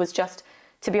into was just,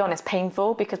 to be honest,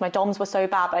 painful because my DOMs were so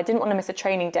bad, but I didn't want to miss a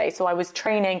training day. So I was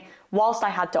training whilst I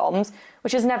had DOMs,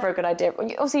 which is never a good idea.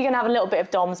 Obviously, you're going to have a little bit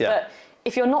of DOMs, but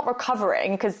if you're not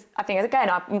recovering, because I think, again,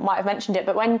 I might have mentioned it,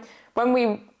 but when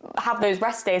we have those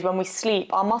rest days, when we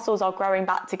sleep, our muscles are growing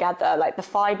back together, like the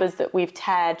fibers that we've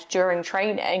teared during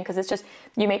training, because it's just,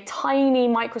 you make tiny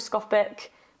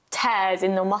microscopic tears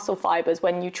in the muscle fibers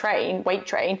when you weight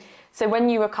train. So when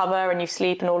you recover and you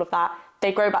sleep and all of that,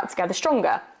 they grow back together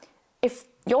stronger. If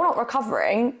you're not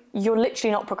recovering, you're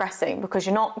literally not progressing because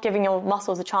you're not giving your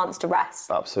muscles a chance to rest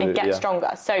and get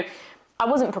stronger. So I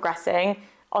wasn't progressing.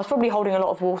 I was probably holding a lot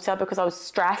of water because I was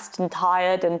stressed and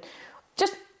tired and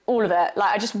just all of it.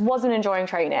 Like I just wasn't enjoying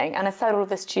training. And I said all of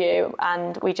this to you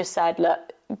and we just said,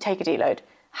 look, take a deload,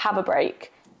 have a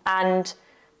break. And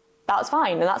that's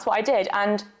fine. And that's what I did.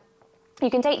 And you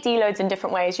can take deloads in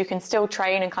different ways. You can still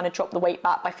train and kind of drop the weight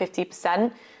back by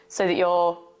 50% so that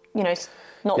you're,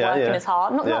 not working as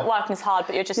hard. Not working as hard,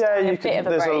 but you're just having a bit of a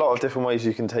break. There's a lot of different ways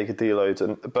you can take a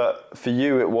deload. But for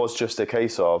you, it was just a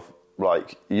case of,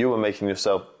 like, you were making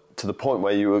yourself to the point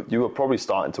where you were probably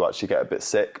starting to actually get a bit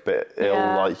sick, a bit ill,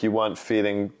 like you weren't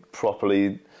feeling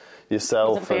properly yourself.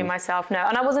 I wasn't feeling myself, no.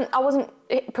 And I wasn't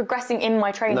progressing in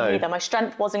my training either. My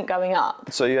strength wasn't going up.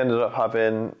 So you ended up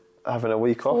having a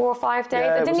week off? 4 or 5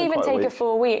 days. I didn't even take a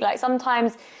full week. Like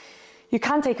sometimes you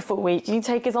can take a full week. You can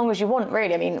take as long as you want,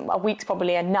 really. I mean, a week's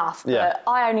probably enough. But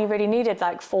I only really needed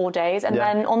like 4 days. And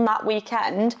then on that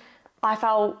weekend, I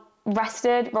felt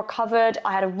rested, recovered.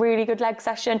 I had a really good leg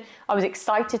session. I was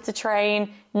excited to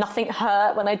train. Nothing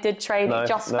hurt when I did train. It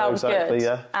just felt good.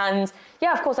 Yeah. And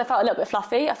yeah, of course, I felt a little bit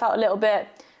fluffy. I felt a little bit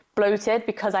bloated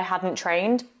because I hadn't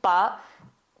trained. But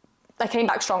I came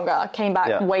back stronger. I came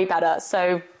back way better.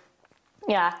 So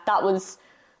yeah, that was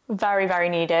very, very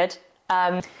needed.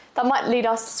 That might lead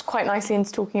us quite nicely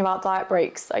into talking about diet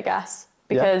breaks, I guess,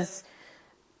 because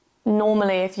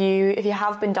normally if you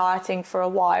have been dieting for a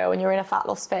while and you're in a fat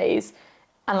loss phase,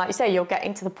 and like you say, you're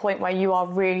getting to the point where you are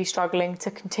really struggling to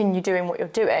continue doing what you're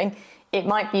doing, it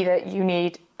might be that you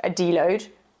need a deload,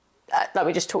 like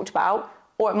we just talked about,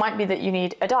 or it might be that you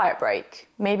need a diet break.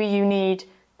 Maybe you need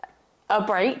a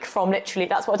break from literally,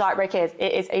 that's what a diet break is.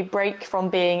 It is a break from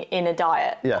being in a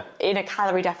diet, in a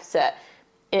calorie deficit.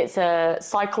 It's a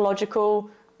psychological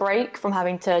break from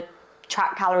having to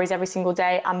track calories every single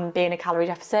day and be in a calorie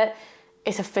deficit.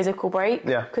 It's a physical break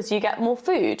because you get more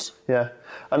food. Yeah,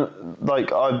 and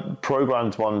like I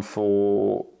programmed one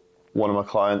for one of my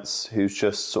clients who's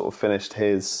just sort of finished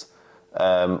his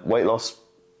weight loss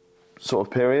sort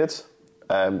of period.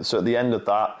 So at the end of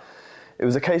that, it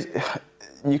was a case.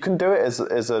 You can do it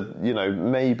as a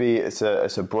maybe it's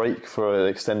a break for an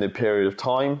extended period of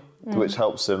time, which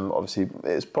helps him. Obviously,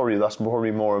 that's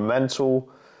probably more a mental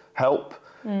help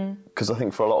because I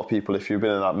think for a lot of people, if you've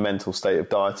been in that mental state of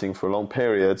dieting for a long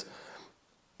period,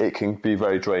 it can be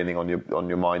very draining on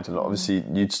your mind, and obviously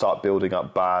you'd start building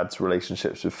up bad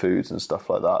relationships with foods and stuff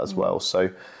like that as well.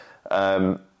 So,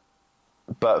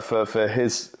 but for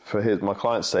my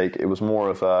client's sake, it was more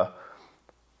of a.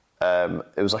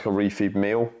 It was like a refeed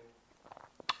meal.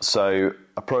 So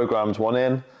I programmed one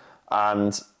in,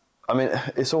 and I mean,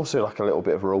 it's also like a little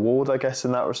bit of a reward, I guess,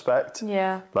 in that respect.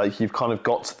 Yeah. Like you've kind of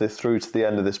got through to the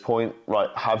end of this point, right?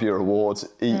 Have your rewards,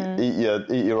 eat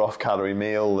your off-calorie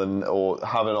meal, or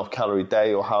have an off-calorie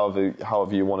day, or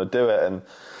however you want to do it,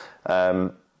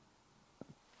 and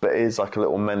but it is like a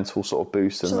little mental sort of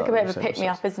boost. It's like a bit of a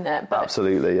pick-me-up, isn't it? But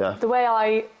absolutely, yeah. The way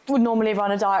I would normally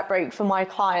run a diet break for my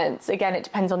clients, again, it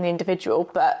depends on the individual,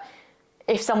 but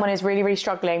if someone is really, really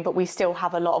struggling, but we still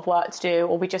have a lot of work to do,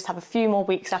 or we just have a few more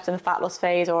weeks left in the fat loss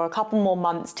phase, or a couple more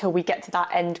months till we get to that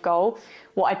end goal,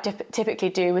 what I typically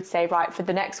do would say, right, for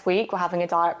the next week, we're having a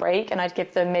diet break, and I'd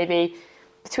give them maybe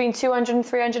between 200 and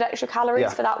 300 extra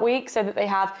calories for that week, so that they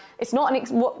have, it's not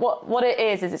what it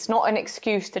is it's not an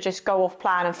excuse to just go off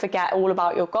plan and forget all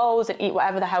about your goals and eat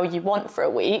whatever the hell you want for a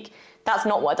week. That's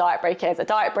not what a diet break is. A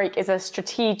diet break is a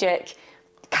strategic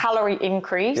calorie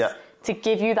increase to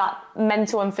give you that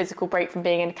mental and physical break from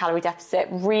being in a calorie deficit,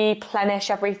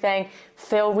 replenish everything,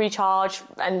 feel recharged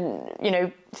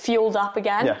and, fueled up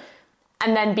again.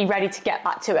 and then be ready to get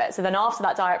back to it. So then after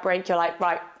that diet break, you're like,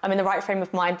 right, I'm in the right frame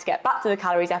of mind to get back to the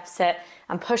calorie deficit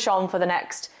and push on for the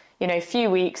next, few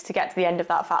weeks to get to the end of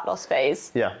that fat loss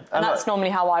phase. Yeah. And that's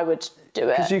normally how I would do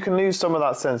it. Because you can lose some of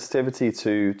that sensitivity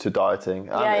to dieting.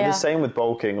 And the same with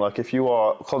bulking. Like if you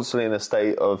are constantly in a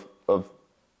state of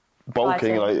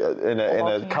bulking, like in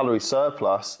a calorie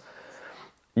surplus,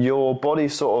 your body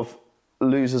sort of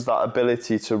loses that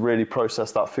ability to really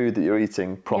process that food that you're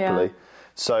eating properly. Yeah.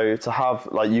 So to have,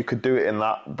 like, you could do it in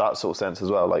that sort of sense as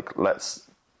well. Like let's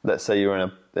say you're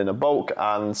in a bulk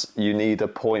and you need a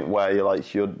point where you're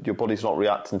like your body's not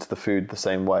reacting to the food the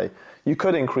same way. You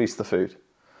could increase the food.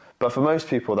 But for most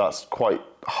people, that's quite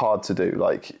hard to do.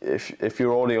 Like, if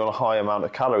you're already on a high amount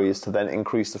of calories, to then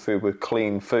increase the food with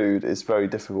clean food is very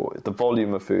difficult. The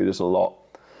volume of food is a lot.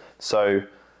 So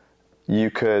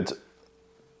you could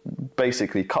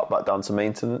basically cut back down to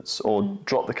maintenance or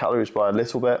drop the calories by a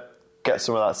little bit, get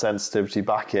some of that sensitivity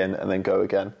back in, and then go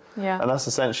again. Yeah. And that's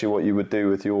essentially what you would do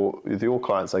with your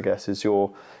clients, I guess, is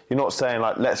you're not saying,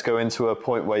 like, let's go into a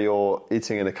point where you're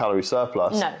eating in a calorie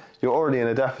surplus. No. You're already in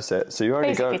a deficit, so you're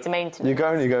only going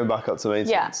back up to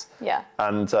maintenance. Yeah.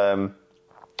 And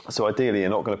so ideally, you're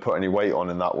not going to put any weight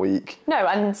on in that week. No,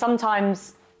 and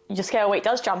sometimes your scale weight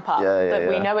does jump up, but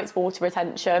we know it's water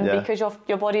retention because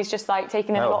your body's just like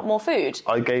taking in a lot more food.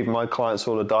 I gave my clients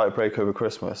all a diet break over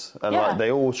Christmas, and like they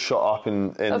all shot up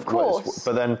in of course.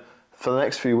 But then for the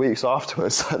next few weeks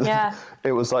afterwards,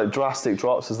 it was like drastic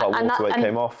drops as that water weight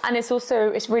came off. And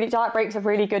diet breaks are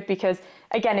really good because,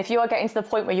 again, if you are getting to the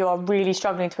point where you are really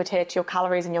struggling to adhere to your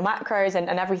calories and your macros and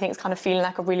everything's kind of feeling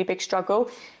like a really big struggle,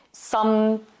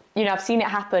 I've seen it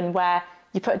happen where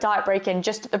you put a diet break in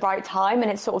just at the right time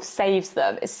and it sort of saves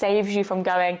them. It saves you from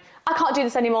going, I can't do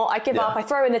this anymore, I give up, I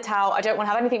throw in the towel, I don't want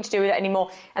to have anything to do with it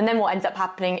anymore. And then what ends up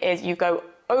happening is you go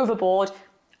overboard,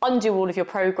 undo all of your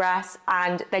progress,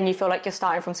 and then you feel like you're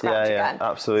starting from scratch again. Yeah,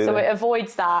 absolutely. So it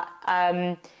avoids that.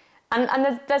 And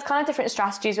there's kind of different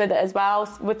strategies with it as well.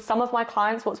 With some of my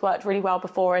clients, what's worked really well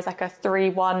before is like a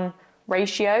 3-1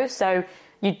 ratio. So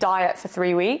you diet for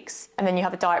 3 weeks and then you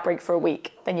have a diet break for a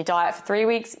week. Then you diet for 3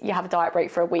 weeks, you have a diet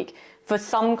break for a week. For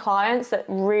some clients that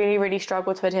really, really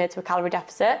struggle to adhere to a calorie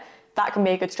deficit, that can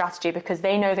be a good strategy because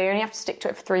they know they only have to stick to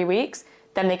it for 3 weeks,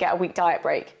 then they get a week diet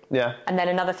break. Yeah. And then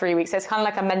another 3 weeks. So it's kind of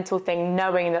like a mental thing,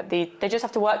 knowing that they just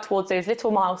have to work towards those little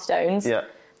milestones. Yeah.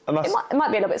 And it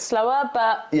might be a little bit slower,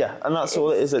 but and that's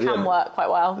all it is. It can work quite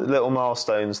well. Little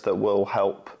milestones that will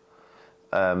help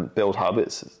build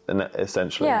habits,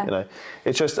 essentially. Yeah.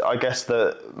 It's just, I guess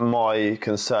that my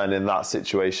concern in that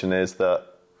situation is that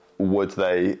would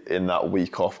they in that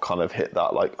week off kind of hit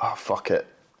that like, oh fuck it,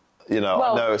 I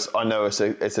know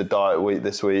it's a diet week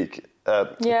this week,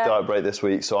 diet break this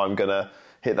week, so I'm gonna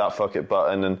hit that fuck it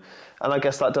button, and I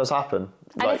guess that does happen.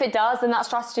 And if it does, then that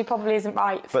strategy probably isn't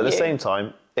right for you. But at the same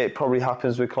time, it probably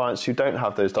happens with clients who don't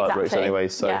have those diet breaks anyway.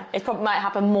 So it probably might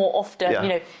happen more often.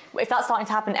 Yeah. If that's starting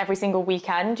to happen every single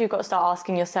weekend, you've got to start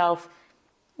asking yourself,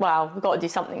 well, we've got to do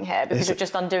something here because you're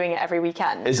just undoing it every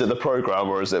weekend. Is it the program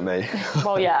or is it me?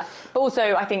 Well, yeah. But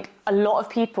also, I think a lot of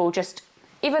people just,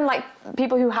 even like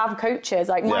people who have coaches,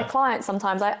 like my clients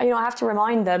sometimes, I have to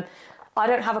remind them, I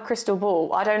don't have a crystal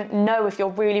ball. I don't know if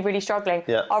you're really, really struggling.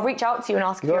 Yeah. I'll reach out to you and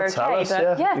ask if you're okay. Tell us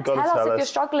if you're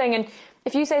struggling. And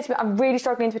if you say to me, I'm really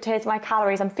struggling to adhere to my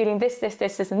calories, I'm feeling this,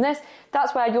 and this,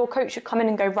 that's where your coach should come in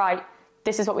and go, right,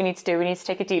 this is what we need to do. We need to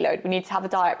take a deload. We need to have a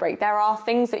diet break. There are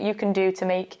things that you can do to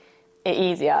make it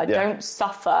easier. Yeah. Don't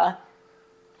suffer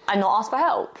and not ask for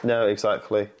help. No,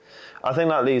 exactly. I think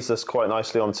that leads us quite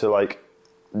nicely onto like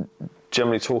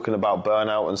generally talking about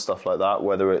burnout and stuff like that,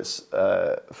 whether it's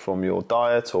from your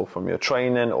diet or from your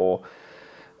training or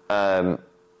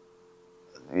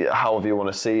however you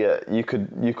want to see it. You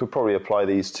could probably apply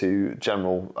these to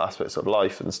general aspects of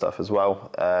life and stuff as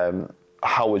well.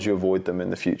 How would you avoid them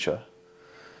in the future?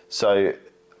 So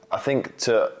I think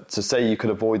to say you could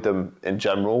avoid them in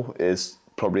general is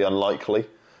probably unlikely,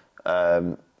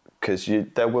 because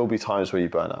there will be times where you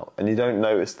burn out and you don't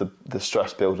notice the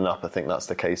stress building up. I think that's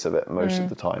the case of it most of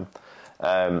the time.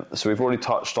 So we've already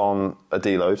touched on a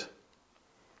deload.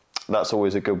 That's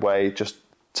always a good way. Just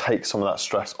take some of that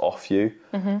stress off you,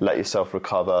 let yourself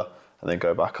recover, and then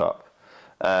go back up.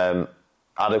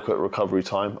 Adequate recovery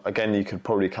time. Again, you could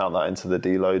probably count that into the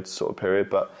deload sort of period.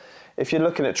 But if you're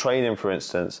looking at training, for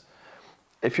instance,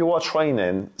 if you are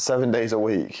training 7 days a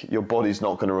week, your body's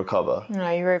not going to recover. No,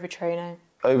 you're overtraining.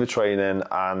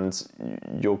 And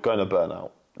you're going to burn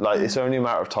out. Like, it's only a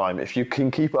matter of time. If you can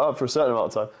keep it up for a certain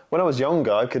amount of time. When I was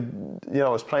younger, I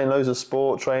was playing loads of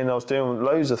sport, training, I was doing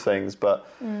loads of things, but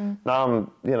now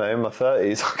I'm, in my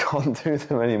 30s, I can't do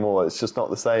them anymore. It's just not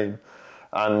the same.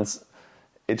 And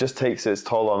it just takes its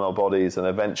toll on our bodies, and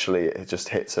eventually it just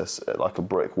hits us like a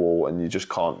brick wall, and you just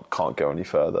can't go any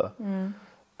further.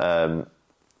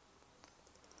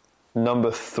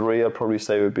 Number 3, I'd probably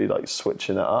say would be like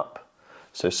switching it up.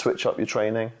 So switch up your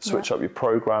training, switch up your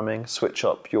programming, switch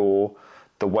up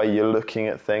the way you're looking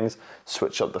at things,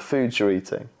 switch up the foods you're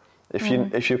eating.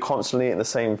 If you're constantly eating the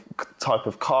same type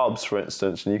of carbs, for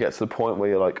instance, and you get to the point where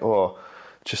you're like,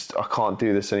 I can't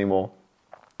do this anymore.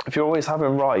 If you're always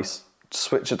having rice,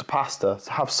 switch it to pasta,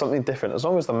 have something different. As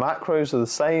long as the macros are the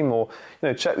same, or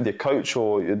check with your coach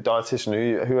or your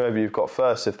dietitian, whoever you've got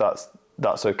first, if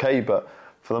that's okay. But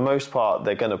for the most part,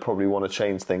 they're going to probably want to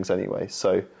change things anyway.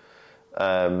 So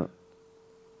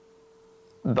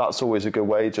that's always a good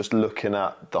way, just looking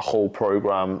at the whole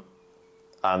program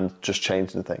and just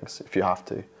changing things if you have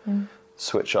to.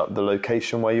 Switch up the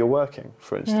location where you're working,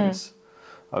 for instance.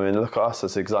 I mean, look at us,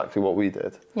 that's exactly what we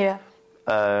did. Yeah.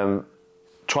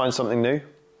 Trying something new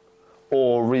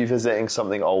or revisiting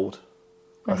something old,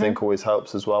 I think always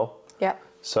helps as well. Yeah.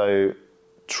 So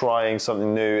trying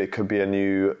something new, it could be a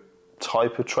new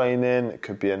type of training, it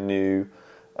could be a new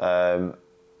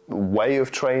way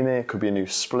of training, it could be a new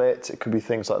split, it could be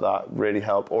things like that really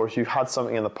help. Or if you've had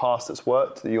something in the past that's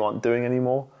worked that you aren't doing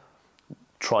anymore,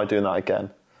 try doing that again,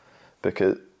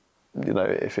 because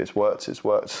if it's worked, it's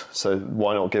worked. So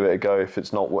why not give it a go? If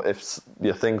it's not, if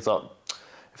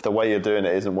the way you're doing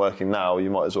it isn't working now, you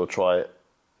might as well try it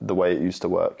the way it used to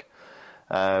work.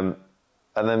 And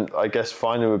then I guess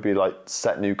finally would be like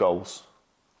set new goals.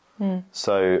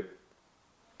 So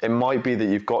it might be that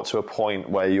you've got to a point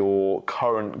where your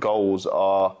current goals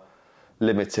are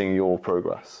limiting your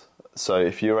progress. So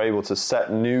if you're able to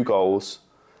set new goals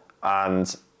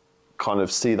and kind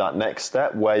of see that next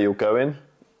step where you're going,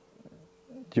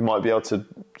 you might be able to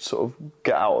sort of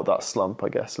get out of that slump, I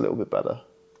guess, a little bit better.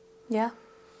 Yeah.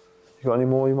 You got any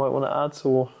more you might want to add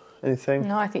or anything?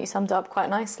 No, I think you summed it up quite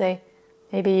nicely.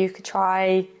 Maybe you could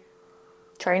try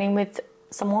training with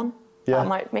someone. Yeah. That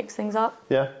might mix things up.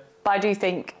 Yeah. But I do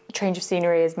think change of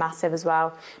scenery is massive as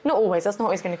well. Not always, that's not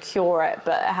always going to cure it,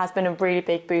 but it has been a really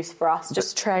big boost for us,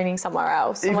 just training somewhere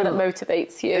else, somewhere that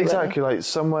motivates you. Exactly, like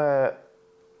somewhere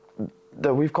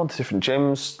that we've gone to different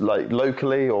gyms, like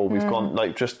locally, or we've gone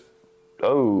like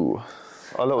our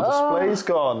little display's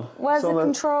gone. Where's the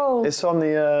control? It's on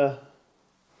the,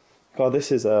 God,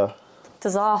 this is a...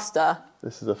 disaster.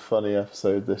 This is a funny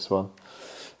episode, this one.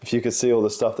 If you could see all the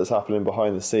stuff that's happening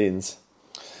behind the scenes.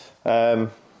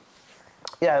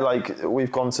 Yeah, like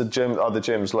we've gone to other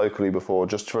gyms locally before,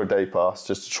 just for a day pass,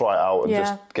 just to try it out and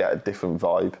just get a different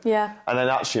vibe. Yeah. And then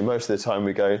actually most of the time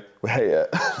we hate it.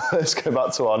 Let's go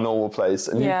back to our normal place.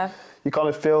 And you kind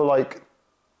of feel like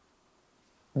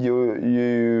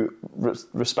you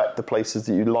respect the places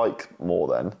that you like more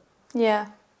then. Yeah.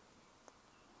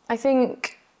 I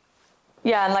think,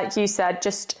 and like you said,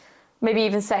 just maybe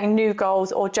even setting new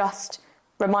goals or just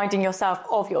reminding yourself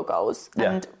of your goals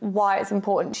and why it's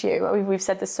important to you. We've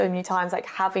said this so many times, like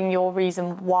having your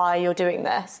reason why you're doing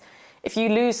this. If you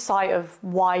lose sight of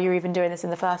why you're even doing this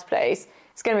in the first place,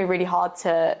 it's going to be really hard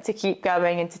to keep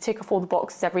going and to tick off all the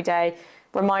boxes every day.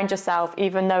 Remind yourself,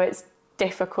 even though it's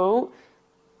difficult,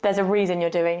 there's a reason you're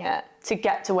doing it, to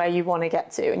get to where you want to get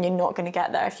to, and you're not going to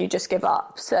get there if you just give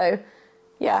up. So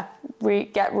get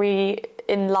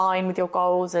in line with your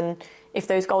goals, and if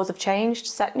those goals have changed,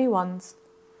 set new ones.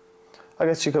 I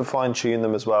guess you can fine-tune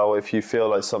them as well if you feel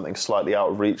like something's slightly out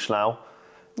of reach now.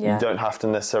 You don't have to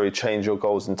necessarily change your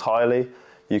goals entirely.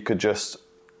 You could just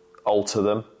alter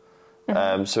them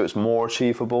so it's more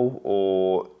achievable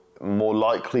or more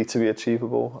likely to be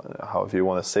achievable, however you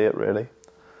want to see it, really.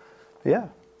 But yeah,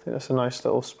 I think that's a nice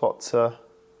little spot to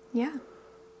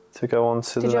go on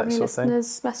to the next sort of thing. Did you have any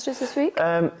listeners' messages this week?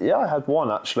 Yeah, I had one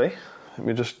actually. Let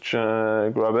me just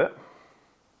grab it.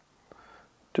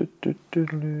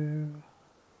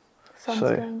 Sun's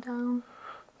going down.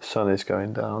 The sun is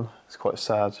going down. It's quite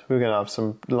sad. We were going to have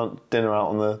some dinner out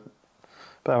on the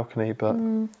balcony, but...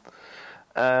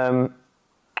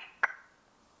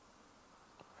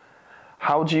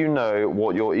 how do you know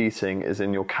what you're eating is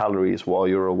in your calories while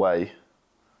you're away?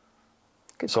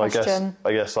 Good question.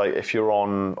 I guess like if you're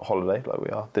on holiday, like we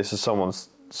are, this is someone's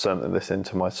sent this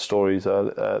into my stories,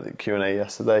 the Q&A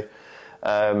yesterday.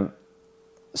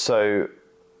 So,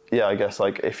 yeah, I guess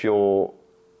like if you're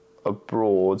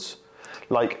abroad,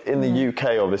 like in the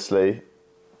UK, obviously,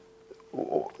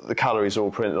 the calories are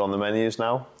all printed on the menus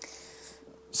now.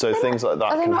 So things like that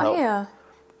can help. Here?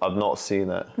 I've not seen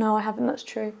it. No, I haven't. That's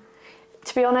true.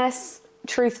 To be honest,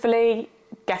 truthfully,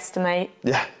 guesstimate.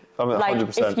 Yeah, I mean, like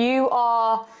 100%. If you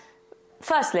are,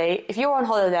 firstly, if you're on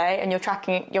holiday and you're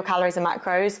tracking your calories and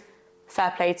macros,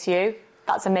 fair play to you.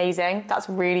 That's amazing. That's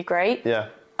really great. Yeah.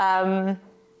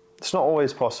 It's not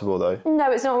always possible though.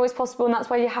 No, it's not always possible, and that's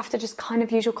why you have to just kind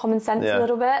of use your common sense a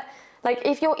little bit. Like,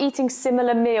 if you're eating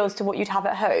similar meals to what you'd have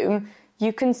at home,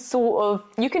 you can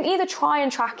either try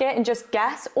and track it and just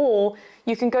guess, or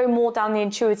you can go more down the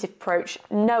intuitive approach,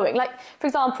 knowing. Like, for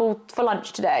example, for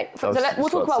lunch today, we'll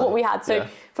talk about what we had. So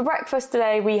for breakfast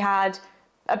today, we had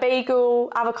a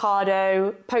bagel,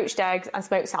 avocado, poached eggs, and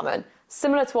smoked salmon.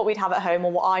 Similar to what we'd have at home,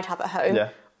 or what I'd have at home. Yeah.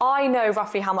 I know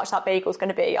roughly how much that bagel is going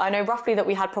to be. I know roughly that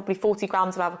we had probably 40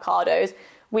 grams of avocados.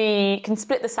 We can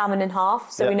split the salmon in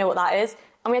half, so we know what that is.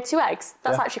 And we had 2 eggs.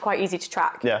 That's actually quite easy to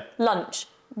track. Yeah. Lunch.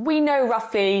 We know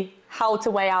roughly how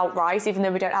to weigh out rice, even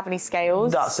though we don't have any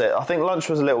scales. That's it. I think lunch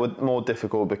was a little bit more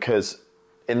difficult because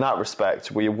in that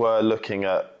respect, we were looking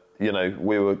at, we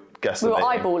were guessing. We were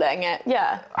eyeballing it,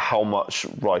 yeah. How much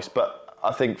rice. But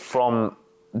I think from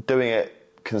doing it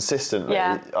consistently,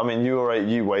 I mean,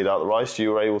 you weighed out the rice,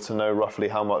 you were able to know roughly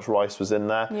how much rice was in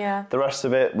there. Yeah. The rest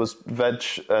of it was veg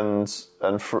and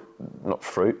not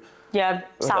fruit. Yeah,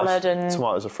 salad and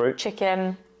tomatoes are fruit.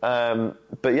 Chicken.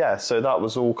 But yeah, so that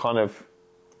was all kind of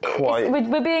quite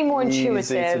we're being more intuitive,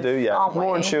 easy to do, aren't we?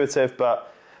 More intuitive.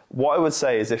 But what I would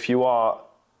say is if you are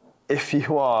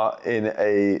in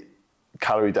a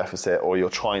calorie deficit, or you're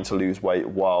trying to lose weight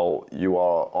while you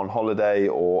are on holiday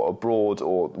or abroad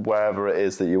or wherever it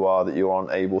is that you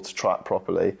aren't able to track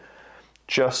properly,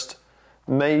 just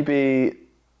maybe,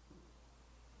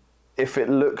 if it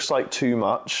looks like too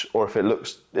much, or if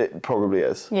it probably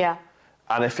is. Yeah.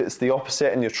 And if it's the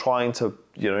opposite and you're trying to,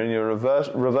 in your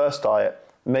reverse diet,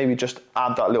 maybe just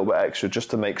add that little bit extra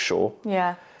just to make sure.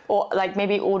 Yeah. Or like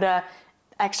maybe order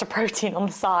extra protein on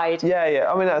the side. Yeah.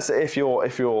 I mean, that's if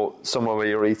you're somewhere where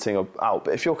you're eating out.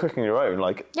 But if you're cooking your own,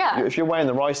 if you're weighing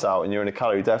the rice out and you're in a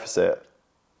calorie deficit,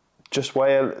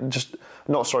 weighing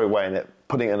it,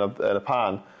 putting it in a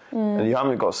pan, and you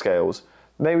haven't got scales,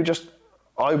 maybe just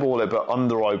eyeball it, but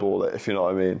under eyeball it, if you know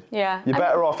what I mean. Yeah. You're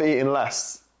better off eating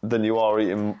less than you are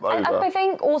eating over. I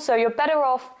think also you're better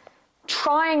off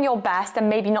trying your best and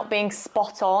maybe not being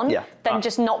spot on than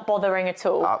just not bothering at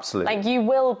all. Absolutely. Like, you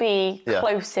will be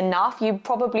close enough. You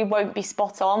probably won't be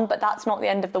spot on, but that's not the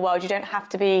end of the world. You don't have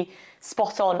to be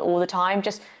spot on all the time.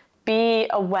 Just be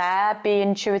aware, be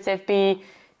intuitive, be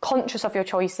conscious of your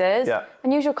choices,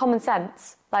 and use your common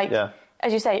sense.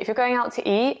 As you say, if you're going out to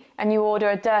eat and you order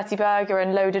a dirty burger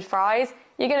and loaded fries,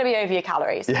 you're going to be over your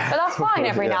calories. Yeah. But that's fine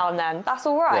every now and then. That's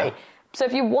all right. Yeah. So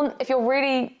if you're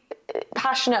really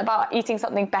passionate about eating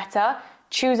something better,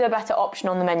 choose a better option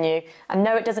on the menu. And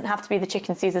no, it doesn't have to be the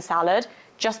chicken Caesar salad.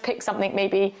 Just pick something,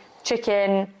 maybe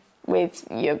chicken with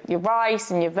your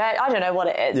rice and your veg. I don't know what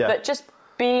it is, but just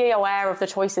be aware of the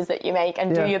choices that you make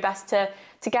and do your best to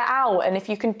get out. And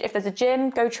if there's a gym,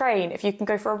 go train. If you can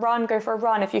go for a run, go for a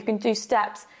run. If you can do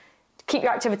steps, keep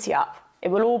your activity up. It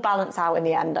will all balance out in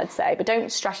the end, I'd say, but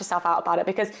don't stress yourself out about it,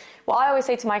 because what I always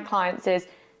say to my clients is,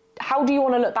 how do you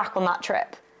want to look back on that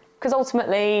trip? Because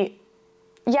ultimately,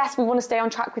 yes, we want to stay on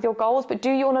track with your goals, but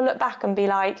do you want to look back and be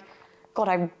like,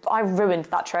 God, I ruined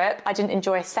that trip. I didn't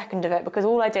enjoy a second of it because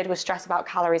all I did was stress about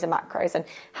calories and macros and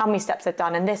how many steps I'd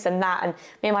done and this and that, and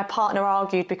me and my partner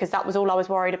argued because that was all I was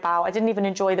worried about. I didn't even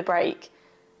enjoy the break.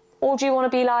 Or do you want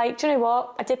to be like, do you know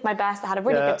what? I did my best. I had a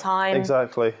really good time.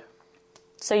 Exactly.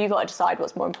 So you've got to decide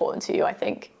what's more important to you, I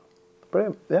think.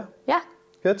 Brilliant. Yeah. Yeah.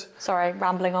 Good. Sorry,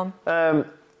 rambling on.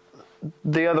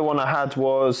 The other one I had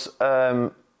was,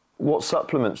 what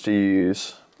supplements do you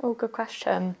use? Oh, good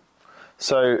question.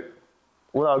 So,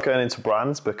 without going into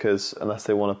brands, because unless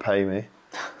they want to pay me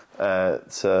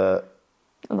otherwise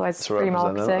it's free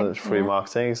marketing. It's free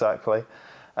marketing, exactly.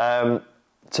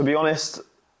 To be honest,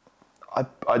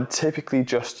 I typically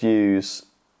just use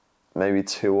maybe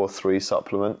 2 or 3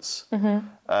 supplements.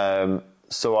 Mm-hmm.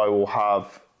 So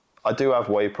I do have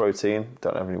whey protein,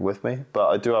 don't have any with me, but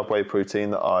I do have whey protein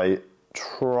that I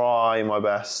try my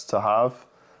best to have.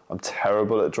 I'm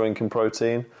terrible at drinking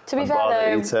protein. To be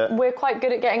fair though, we're quite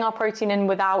good at getting our protein in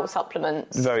without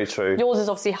supplements. Very true. Yours is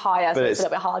obviously higher, so it's a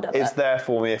little bit harder. It's there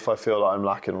for me if I feel like I'm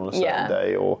lacking on a certain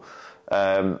day, or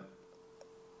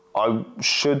I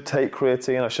should take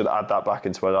creatine. I should add that back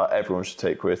into my diet. Everyone should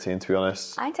take creatine, to be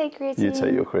honest. I take creatine. You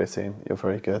take your creatine. You're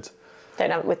very good.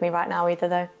 Don't have it with me right now either,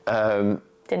 though.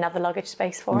 Didn't have the luggage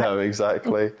space for it. No,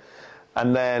 exactly.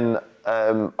 And then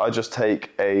I just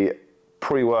take a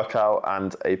pre-workout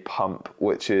and a pump,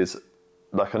 which is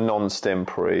like a non-stim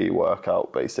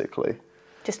pre-workout, basically.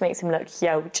 Just makes him look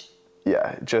huge.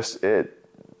 Yeah,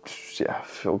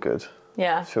 feel good.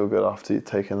 Yeah. Feel good after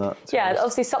taking that. Yeah,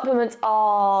 obviously supplements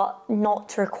are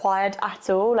not required at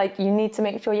all. Like, you need to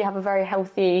make sure you have a very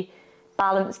healthy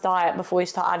balanced diet before you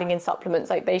start adding in supplements.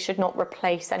 Like, they should not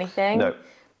replace anything. No.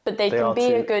 But they can be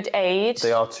a good aid.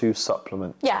 They are to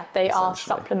supplement. Yeah, they are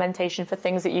supplementation for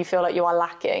things that you feel like you are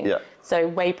lacking. Yeah. So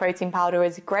whey protein powder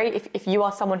is great. If you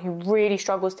are someone who really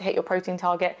struggles to hit your protein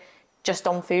target just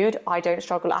on food, I don't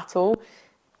struggle at all.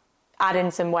 Add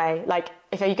in some whey. Like,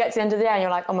 if you get to the end of the day and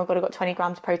you're like, oh my God, I've got 20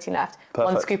 grams of protein left.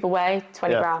 Perfect. 1 scoop of whey,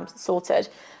 20 grams, sorted.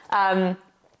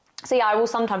 So yeah, I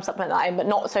will sometimes supplement that in, but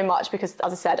not so much because,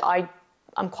 as I said,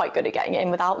 I'm quite good at getting it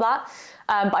in without that.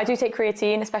 But I do take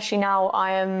creatine, especially now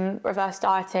I am reverse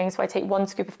dieting. So I take 1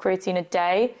 scoop of creatine a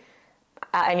day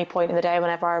at any point in the day,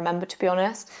 whenever I remember, to be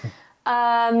honest.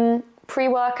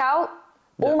 Pre-workout,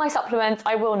 all my supplements,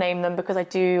 I will name them because I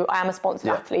am a sponsored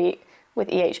athlete with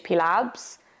EHP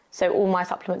Labs. So all my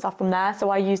supplements are from there. So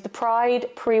I use the Pride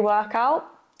pre-workout.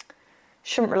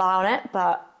 Shouldn't rely on it,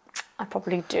 but I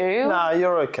probably do. Nah,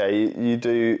 you're okay. You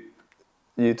do.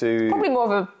 Probably more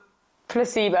of a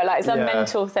placebo, like it's a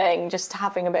mental thing, just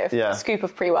having a bit of a scoop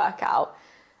of pre-workout.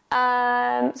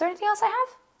 Is there anything else I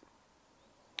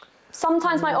have?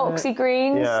 Sometimes my Oxy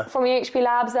Greens from EHP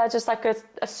Labs, they're just like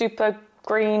a super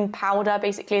green powder,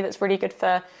 basically, that's really good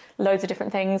for loads of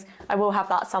different things. I will have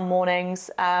that some mornings.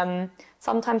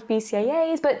 Sometimes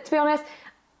BCAAs, but to be honest,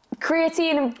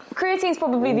 creatine's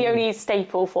probably the only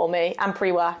staple for me, and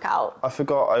pre-workout. I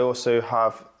forgot, I also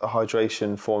have a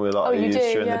hydration formula I use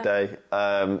during the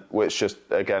day, which just,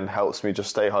 again, helps me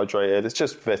just stay hydrated. It's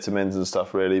just vitamins and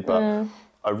stuff, really, but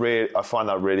I find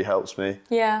that really helps me.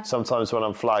 Yeah. Sometimes when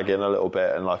I'm flagging a little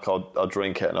bit and like I'll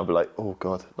drink it and I'll be like, oh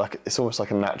God, like it's almost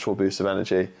like a natural boost of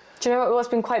energy. Do you know what's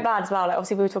been quite bad as well? Like,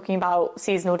 obviously we were talking about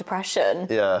seasonal depression.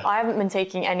 Yeah. I haven't been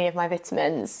taking any of my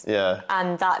vitamins. Yeah.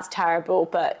 And that's terrible,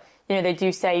 but you know, they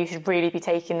do say you should really be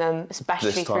taking them,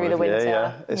 especially through the winter.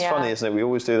 Yeah. It's funny, isn't it? We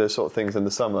always do those sort of things in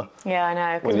the summer. Yeah, I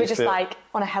know. Because we're just like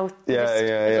on a health.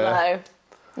 Yeah.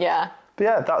 But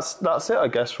yeah, that's it, I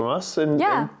guess, from us.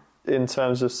 In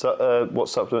terms of what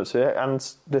supplements here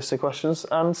and listener questions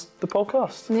and the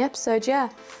podcast. In the episode,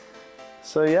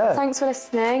 So yeah. Thanks for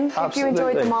listening. Hope you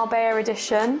enjoyed the Marbella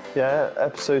edition. Yeah,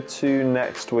 episode 2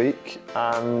 next week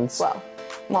and... Well,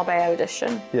 Marbella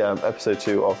edition. Yeah, episode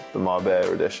 2 of the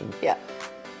Marbella edition. Yeah.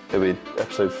 It'll be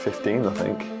episode 15, I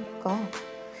think. God.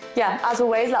 Yeah, as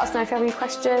always, let us know if you have any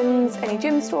questions, any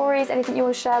gym stories, anything you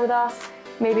want to share with us.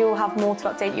 Maybe we'll have more to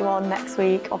update you on next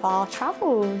week of our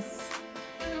travels.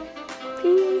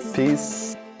 Peace.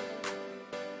 Peace.